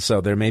again, so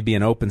there may be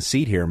an open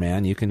seat here,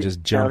 man. You can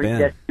just jump in.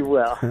 Yes, you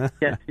will.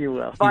 Yes, you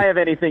will. If I have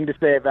anything to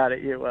say about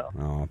it, you will.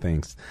 Oh,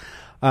 thanks.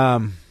 I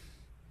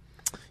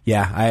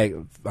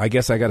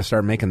guess I got to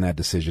start making that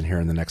decision here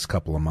in the next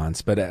couple of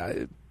months, but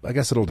I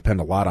guess it'll depend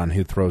a lot on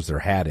who throws their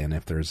hat in.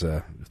 If there's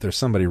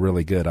somebody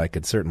really good, I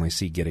could certainly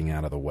see getting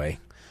out of the way.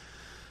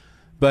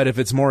 But if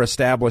it's more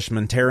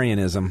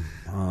establishmentarianism,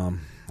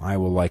 I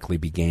will likely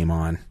be game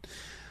on.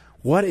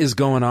 What is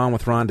going on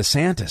with Ron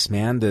DeSantis,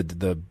 man?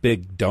 The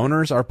big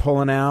donors are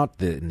pulling out.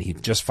 He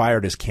just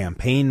fired his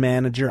campaign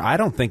manager. I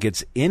don't think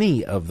it's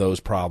any of those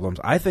problems.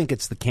 I think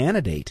it's the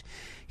candidate.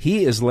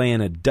 He is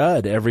laying a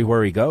dud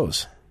everywhere he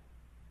goes.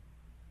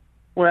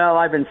 Well,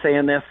 I've been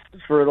saying this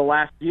for the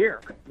last year,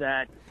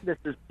 that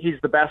he's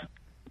the best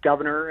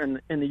governor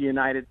in the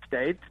United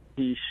States.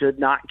 He should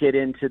not get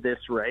into this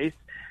race.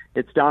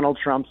 It's Donald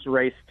Trump's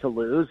race to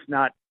lose,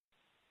 not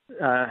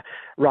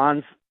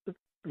Ron's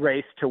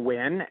race to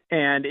win.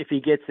 And if he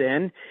gets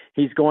in,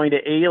 he's going to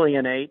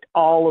alienate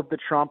all of the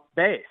Trump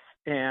base,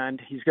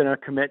 and he's going to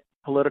commit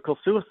political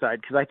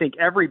suicide, because I think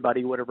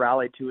everybody would have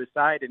rallied to his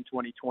side in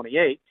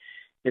 2028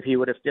 if he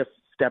would have just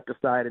stepped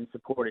aside and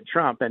supported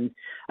Trump. And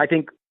I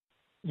think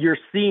you're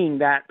seeing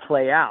that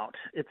play out.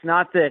 It's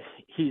not that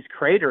he's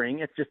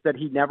cratering. It's just that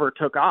he never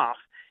took off.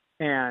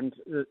 And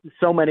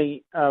so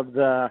many of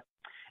the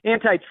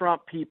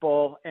anti-Trump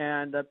people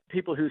and the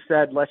people who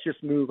said, let's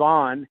just move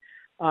on,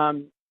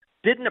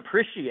 didn't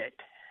appreciate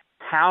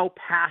how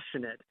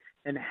passionate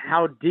and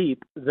how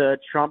deep the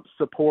Trump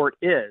support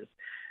is.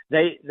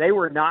 They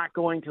were not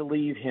going to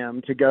leave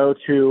him to go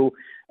to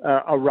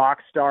a rock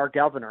star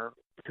governor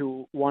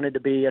who wanted to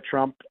be a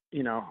Trump,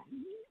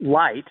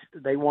 light.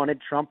 They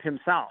wanted Trump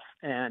himself.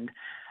 And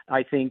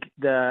I think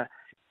the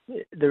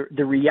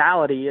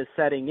reality is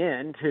setting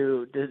in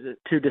to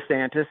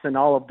DeSantis and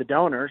all of the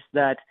donors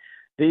that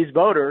these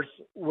voters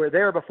were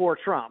there before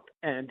Trump,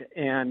 and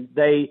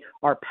they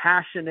are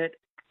passionate,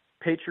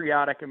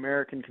 patriotic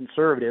American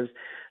conservatives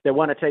that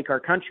want to take our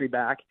country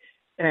back.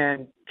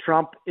 And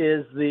Trump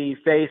is the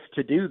face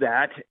to do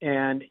that.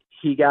 And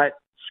he got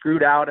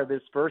screwed out of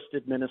his first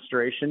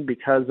administration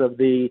because of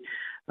the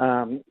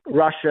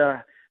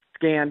Russia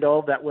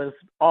scandal that was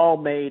all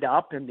made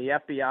up, and the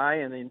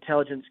FBI and the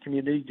intelligence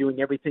community doing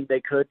everything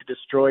they could to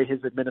destroy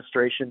his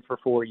administration for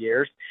 4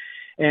 years.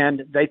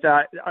 And they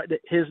thought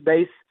his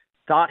base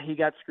thought he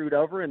got screwed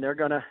over, and they're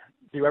going to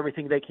do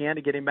everything they can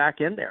to get him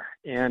back in there.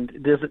 And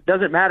it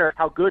doesn't matter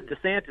how good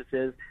DeSantis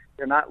is,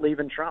 they're not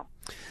leaving Trump.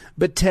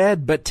 But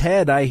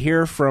Ted, I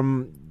hear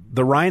from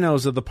the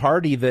rhinos of the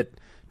party that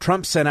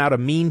Trump sent out a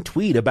mean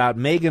tweet about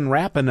Megan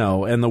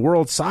Rapinoe and the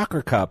World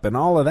Soccer Cup and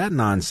all of that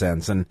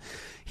nonsense, and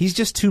he's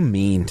just too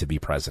mean to be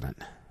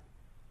president.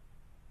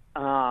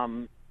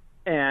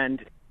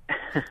 And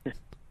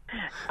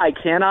I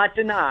cannot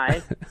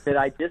deny that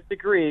I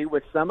disagree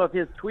with some of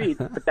his tweets,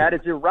 but that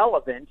is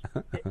irrelevant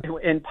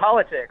in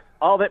politics.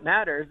 All that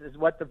matters is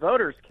what the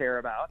voters care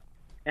about,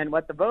 and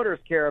what the voters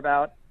care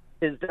about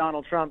is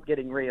Donald Trump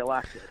getting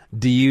reelected.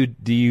 Do you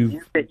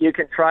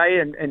can try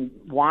and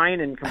whine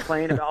and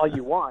complain about all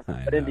you want,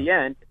 but in the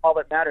end, all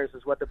that matters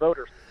is what the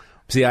voters care.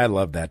 See, I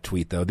love that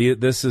tweet, though.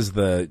 This is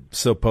the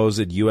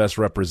supposed U.S.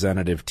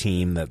 representative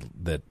team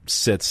that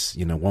sits,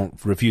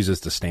 refuses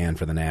to stand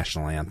for the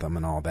national anthem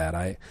and all that.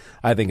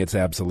 I think it's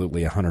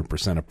absolutely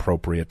 100%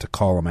 appropriate to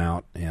call them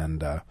out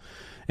and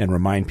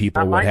remind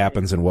people what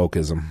happens in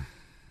wokeism.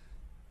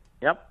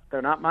 Yep,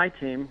 they're not my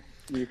team.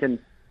 You can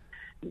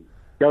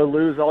go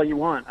lose all you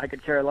want. I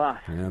could care less.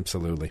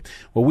 Absolutely.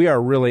 Well, we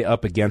are really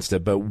up against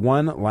it, but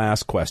one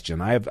last question.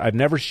 I've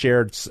never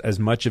shared as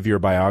much of your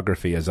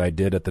biography as I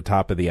did at the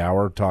top of the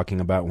hour,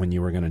 talking about when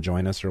you were going to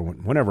join us or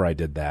whenever I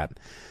did that.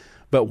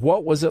 But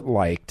what was it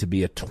like to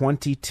be a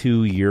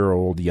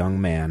 22-year-old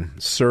young man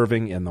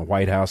serving in the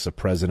White House of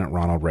President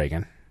Ronald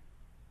Reagan?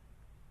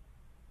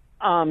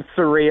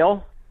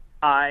 Surreal.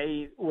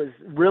 I was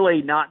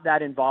really not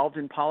that involved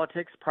in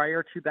politics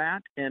prior to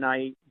that, and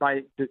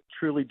by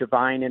truly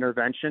divine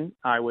intervention,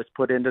 I was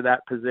put into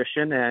that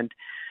position and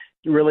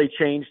really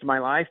changed my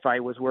life.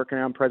 I was working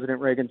on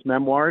President Reagan's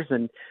memoirs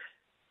and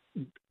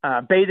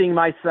bathing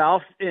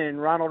myself in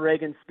Ronald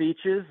Reagan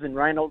speeches and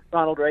Ronald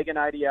Reagan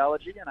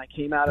ideology, and I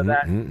came out of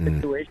that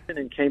situation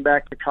and came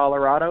back to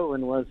Colorado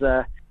and was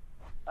a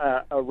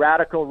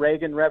radical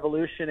Reagan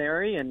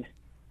revolutionary, and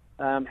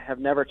have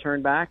never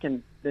turned back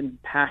and been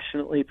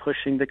passionately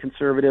pushing the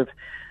conservative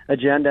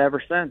agenda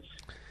ever since.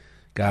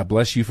 God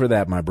bless you for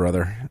that, my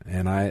brother.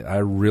 And I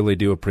really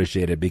do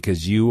appreciate it,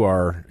 because you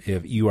are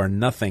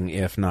nothing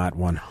if not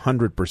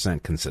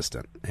 100%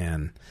 consistent.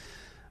 And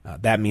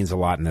that means a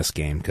lot in this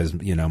game, because,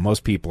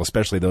 most people,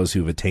 especially those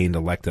who've attained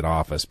elected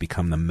office,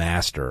 become the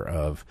master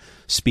of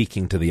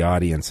speaking to the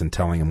audience and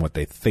telling them what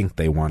they think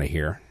they want to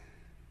hear.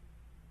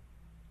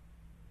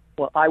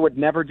 Well, I would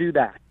never do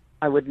that.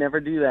 I would never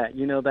do that.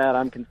 You know that.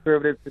 I'm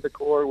conservative to the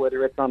core,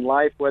 whether it's on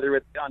life, whether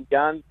it's on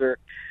guns, or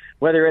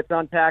whether it's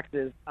on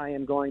taxes. I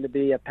am going to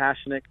be a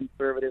passionate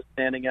conservative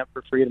standing up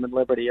for freedom and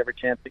liberty every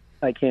chance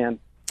I can.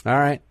 All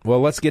right. Well,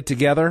 let's get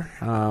together.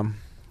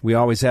 We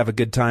always have a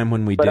good time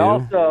when we do.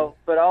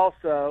 But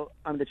also,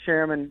 I'm the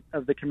chairman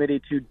of the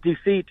committee to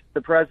defeat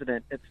the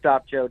president at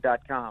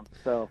StopJoe.com.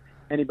 So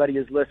anybody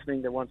who's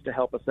listening that wants to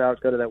help us out,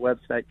 go to that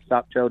website,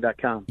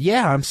 StopJoe.com.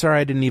 Yeah, I'm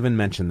sorry I didn't even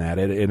mention that.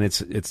 And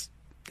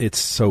it's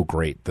so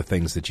great, the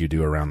things that you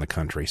do around the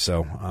country.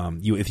 So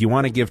if you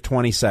want to give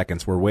 20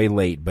 seconds, we're way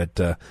late, but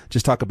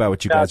just talk about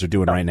what you guys are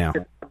doing right now.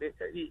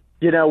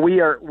 We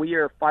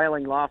are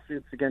filing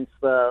lawsuits against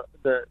the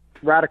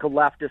radical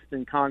leftists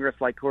in Congress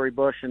like Cory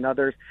Bush and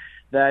others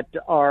that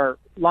are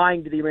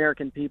lying to the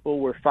American people.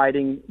 We're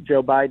fighting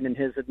Joe Biden and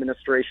his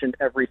administration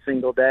every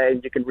single day.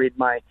 You can read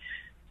my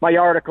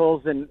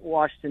articles in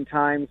Washington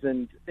Times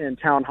and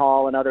Town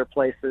Hall and other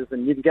places,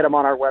 and you can get them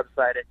on our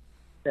website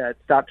at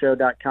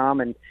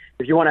StopJoe.com. And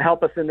if you want to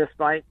help us in this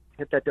fight,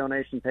 hit that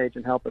donation page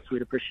and help us.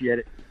 We'd appreciate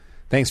it.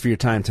 Thanks for your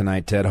time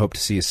tonight, Ted. Hope to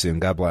see you soon.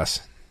 God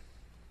bless.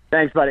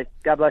 Thanks, buddy.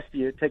 God bless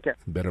you. Take care.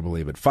 Better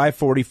believe it.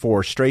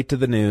 544, straight to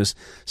the news,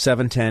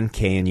 710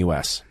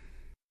 KNUS.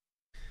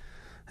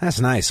 That's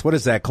nice. What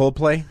is that,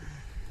 Coldplay?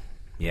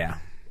 Yeah.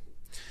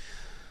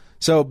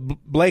 So,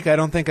 Blake, I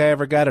don't think I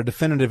ever got a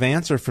definitive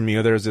answer from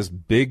you. There's this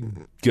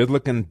big,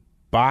 good-looking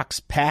box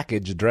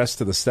package addressed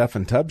to the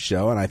Steffan Tubbs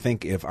Show, and I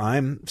think if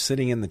I'm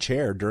sitting in the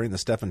chair during the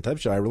Steffan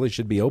Tubbs Show, I really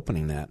should be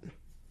opening that.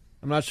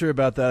 I'm not sure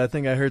about that. I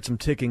think I heard some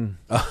ticking.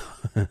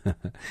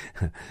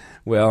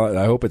 Well,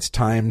 I hope it's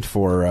timed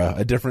for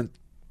a different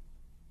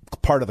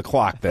part of the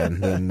clock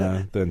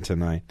than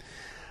tonight.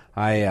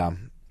 I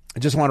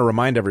just want to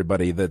remind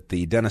everybody that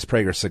the Dennis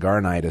Prager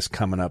Cigar Night is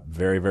coming up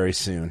very, very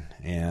soon.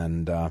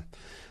 And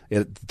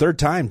third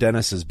time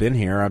Dennis has been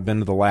here. I've been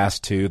to the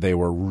last two. They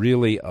were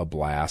really a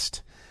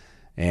blast.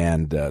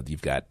 And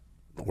you've got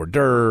hors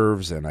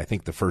d'oeuvres, and I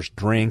think the first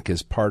drink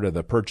is part of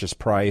the purchase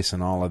price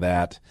and all of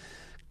that.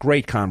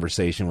 Great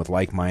conversation with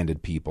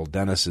like-minded people.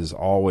 Dennis is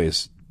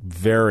always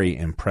very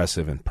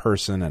impressive in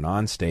person and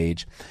on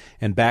stage.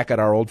 And back at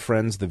our old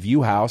friends, the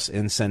View House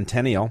in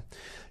Centennial,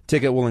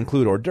 ticket will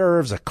include hors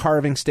d'oeuvres, a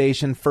carving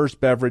station,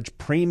 first beverage,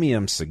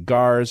 premium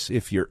cigars,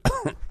 if you're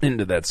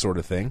into that sort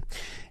of thing.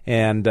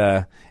 And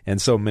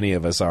so many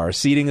of us are.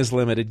 Seating is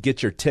limited.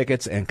 Get your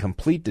tickets and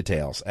complete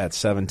details at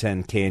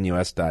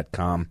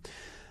 710knus.com.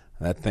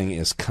 That thing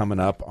is coming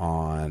up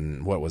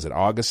on,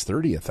 August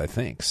 30th, I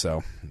think,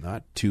 so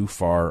not too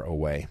far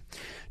away.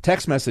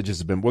 Text messages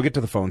have been, we'll get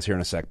to the phones here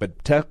in a sec,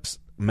 but text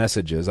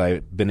messages,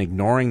 I've been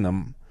ignoring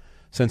them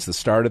since the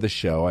start of the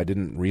show. I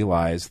didn't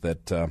realize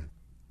that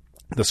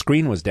the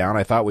screen was down.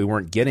 I thought we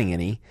weren't getting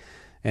any,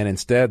 and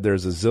instead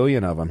there's a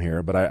zillion of them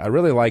here, but I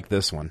really like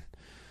this one.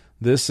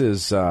 This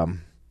is a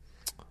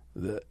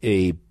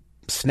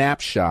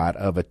snapshot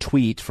of a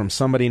tweet from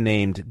somebody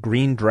named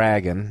Green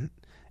Dragon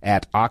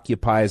at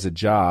Occupies a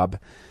Job.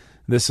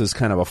 This is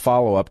kind of a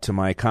follow-up to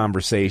my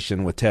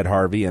conversation with Ted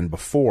Harvey and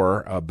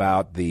before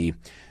about the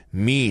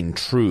mean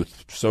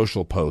truth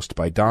social post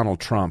by Donald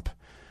Trump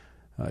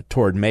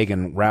toward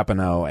Megan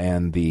Rapinoe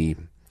and the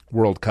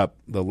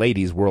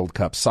Ladies World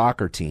Cup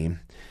soccer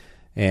team.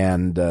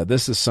 And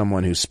this is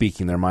someone who's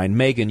speaking their mind.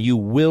 Megan, you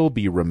will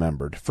be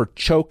remembered for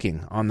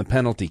choking on the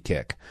penalty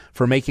kick,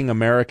 for making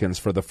Americans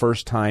for the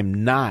first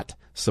time not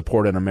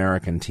support an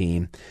American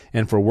team,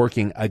 and for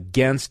working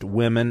against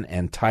women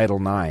and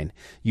Title IX.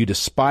 You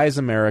despise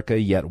America,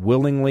 yet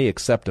willingly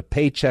accept a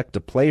paycheck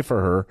to play for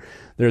her.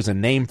 There's a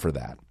name for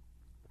that.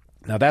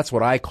 Now, that's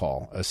what I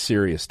call a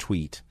serious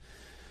tweet.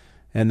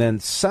 And then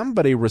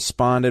somebody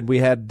responded. We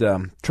had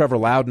Trevor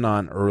Loudon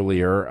on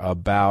earlier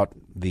about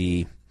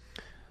the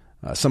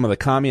some of the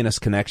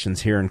communist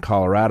connections here in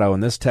Colorado,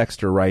 and this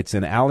texter writes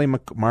in, Ali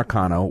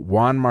Marcano,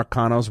 Juan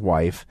Marcano's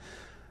wife,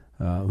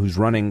 who's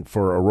running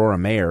for Aurora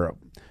mayor,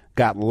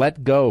 got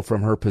let go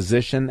from her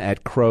position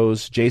at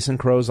Jason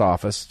Crow's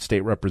office,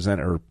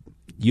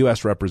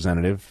 U.S.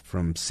 representative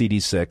from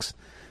CD6,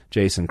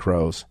 Jason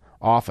Crow's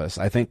office.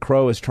 I think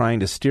Crow is trying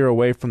to steer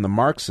away from the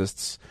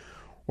Marxists,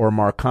 or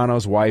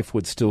Marcano's wife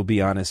would still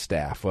be on his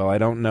staff. Well, I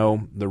don't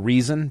know the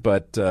reason,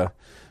 but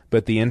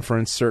the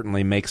inference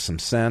certainly makes some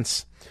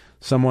sense.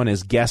 Someone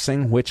is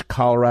guessing which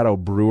Colorado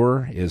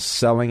brewer is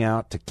selling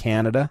out to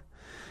Canada.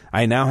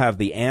 I now have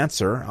the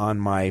answer on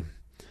my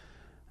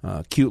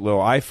cute little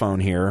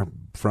iPhone here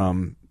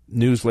from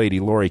news lady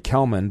Lori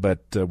Kelman, but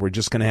we're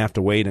just going to have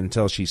to wait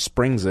until she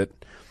springs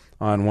it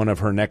on one of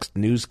her next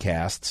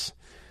newscasts.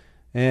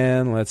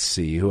 And let's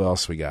see, who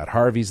else we got?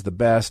 Harvey's the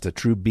best, a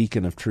true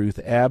beacon of truth,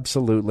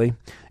 absolutely.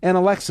 And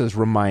Alexa's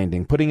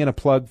putting in a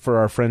plug for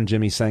our friend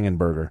Jimmy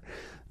Sengenberger.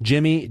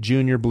 Jimmy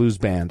Junior Blues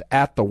Band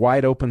at the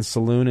Wide Open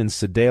Saloon in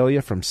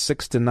Sedalia from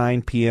 6 to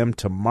 9 p.m.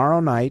 tomorrow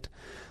night.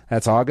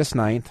 That's August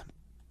 9th.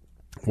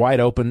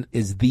 Wide Open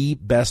is the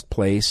best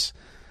place.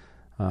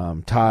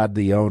 Todd,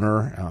 the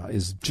owner,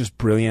 is just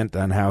brilliant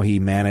on how he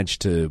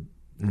managed to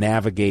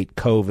navigate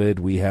COVID.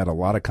 We had a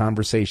lot of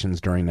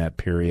conversations during that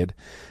period,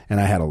 and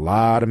I had a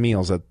lot of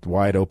meals at the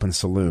Wide Open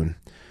Saloon.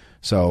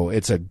 So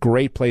it's a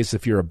great place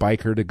if you're a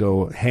biker to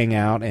go hang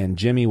out, and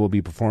Jimmy will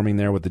be performing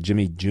there with the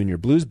Jimmy Junior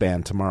Blues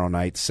Band tomorrow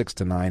night, 6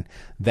 to 9.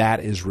 That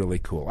is really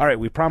cool. All right,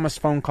 we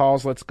promised phone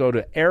calls. Let's go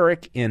to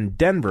Eric in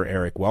Denver.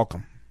 Eric,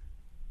 welcome.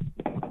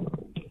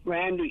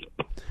 Randy.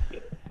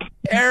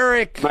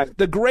 Eric,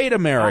 the great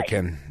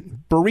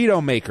American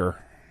burrito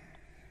maker.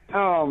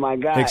 Oh, my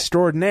God.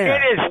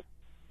 Extraordinaire.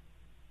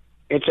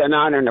 It's an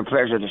honor and a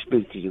pleasure to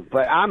speak to you.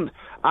 But I'm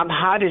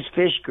hot as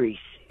fish grease.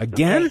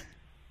 Again? Okay?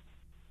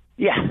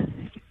 Yeah.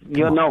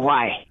 You'll know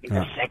why in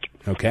a second.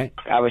 Okay.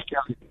 I was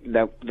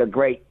telling the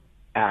great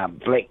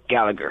Blake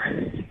Gallagher.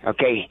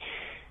 Okay.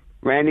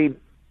 Randy,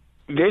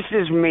 this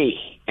is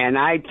me. And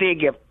I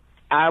think if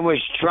I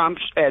was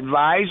Trump's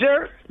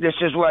advisor, this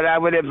is what I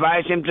would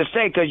advise him to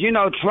say. Because, you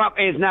know, Trump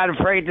is not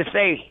afraid to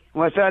say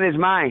what's on his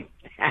mind.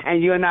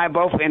 And you and I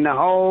both, and the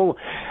whole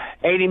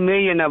 80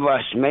 million of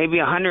us, maybe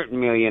 100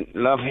 million,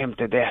 love him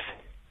to death.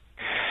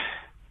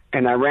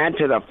 And I ran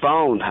to the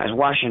phone. I was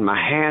washing my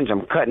hands.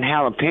 I'm cutting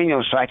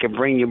jalapenos so I could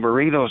bring you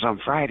burritos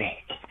on Friday.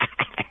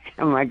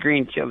 And my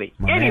green chili.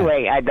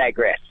 Anyway, I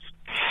digress.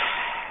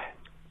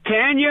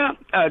 Tanya,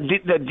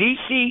 the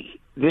D.C.,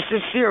 this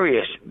is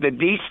serious, the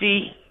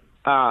D.C.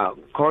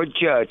 Court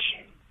judge,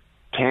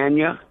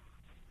 Tanya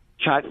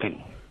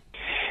Chutkan,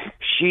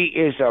 she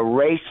is a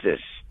racist.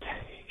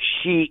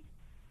 She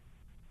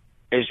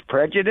is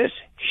prejudiced.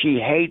 She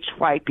hates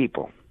white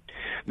people.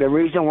 The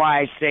reason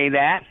why I say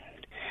that,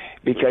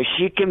 because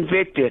she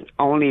convicted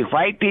only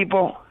white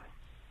people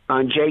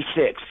on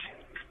J6.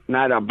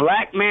 Not a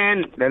black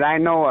man that I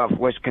know of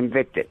was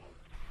convicted.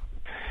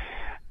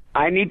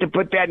 I need to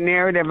put that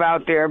narrative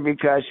out there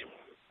because,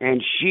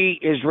 and she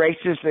is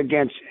racist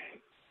against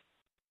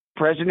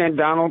President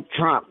Donald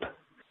Trump.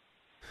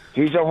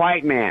 He's a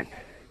white man.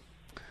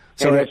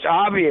 So and it's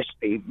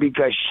obviously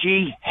because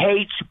she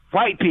hates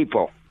white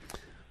people.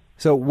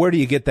 So where do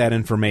you get that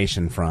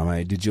information from?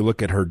 Did you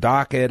look at her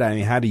docket? I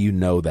mean, how do you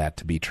know that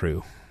to be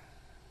true?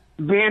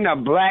 Being a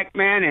black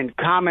man and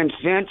common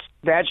sense,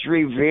 that's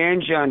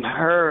revenge on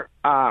her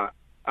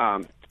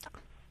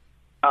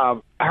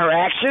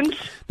actions?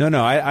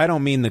 No, I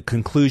don't mean the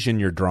conclusion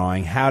you're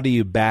drawing. How do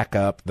you back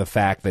up the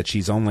fact that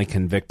she's only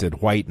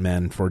convicted white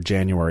men for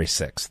January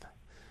 6th?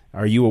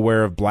 Are you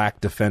aware of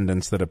black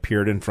defendants that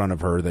appeared in front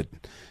of her that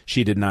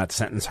she did not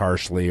sentence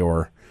harshly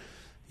or,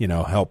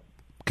 help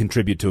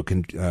contribute to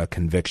a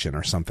conviction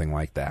or something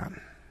like that?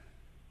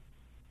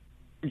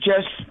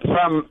 Just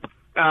from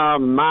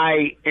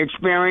my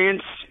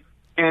experience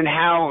and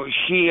how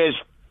she is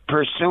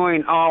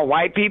pursuing all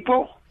white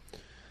people.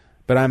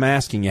 But I'm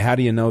asking you, how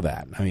do you know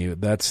that? I mean,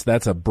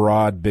 that's a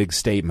broad, big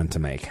statement to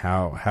make.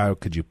 Where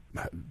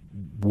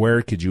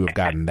could you have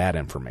gotten that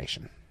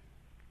information?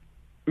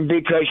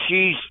 Because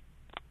she's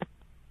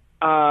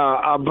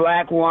a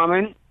black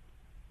woman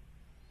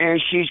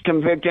and she's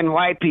convicting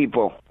white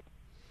people.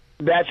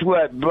 That's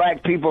what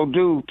black people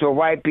do to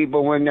white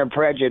people when they're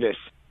prejudiced.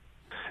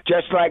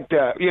 Just like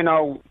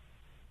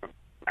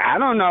I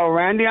don't know,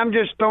 Randy. I'm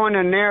just throwing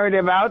a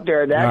narrative out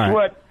there. That's right.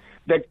 What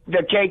the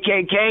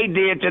KKK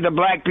did to the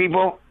black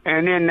people,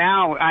 and then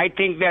now I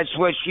think that's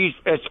what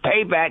it's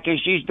payback, and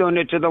she's doing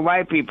it to the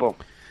white people.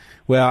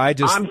 Well,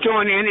 I'm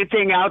throwing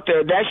anything out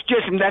there.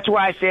 That's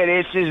why I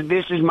said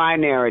this is my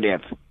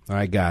narrative.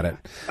 I got it.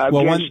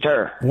 Against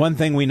her. One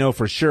thing we know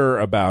for sure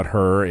about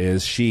her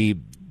is she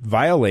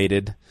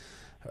violated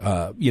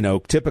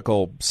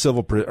typical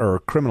civil or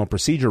criminal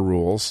procedure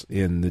rules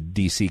in the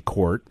D.C.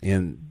 court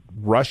in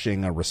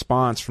rushing a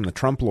response from the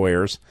Trump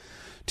lawyers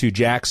to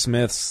Jack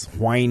Smith's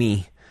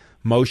whiny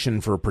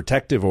motion for a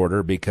protective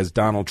order because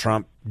Donald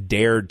Trump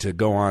dared to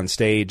go on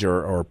stage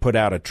or put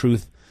out a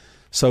Truth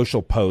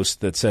Social post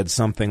that said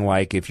something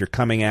like, if you're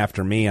coming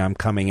after me, I'm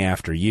coming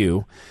after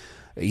you.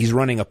 He's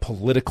running a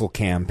political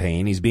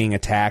campaign. He's being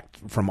attacked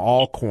from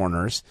all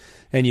corners.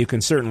 And you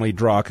can certainly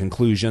draw a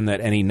conclusion that,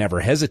 and he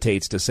never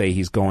hesitates to say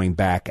he's going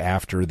back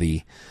after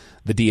the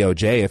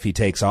DOJ. If he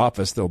takes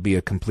office, there'll be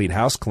a complete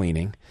house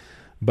cleaning.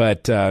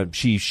 But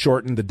she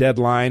shortened the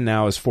deadline,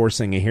 now is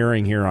forcing a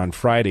hearing here on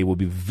Friday. Will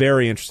be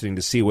very interesting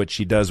to see what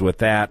she does with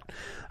that.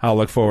 I'll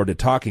look forward to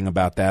talking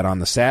about that on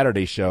the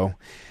Saturday show.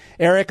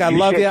 Eric, I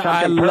love you.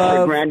 I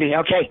love Randy.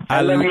 Okay,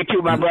 I love you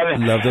too, my brother.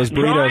 Love those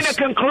burritos.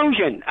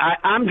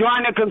 I'm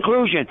drawing a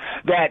conclusion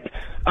that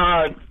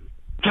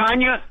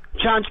Tanya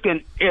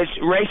Chomsky is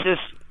racist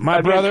my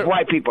against brother,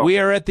 white people. We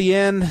are at the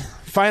end.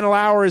 Final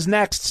hour is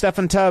next.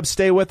 Steffan Tubbs,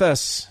 stay with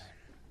us.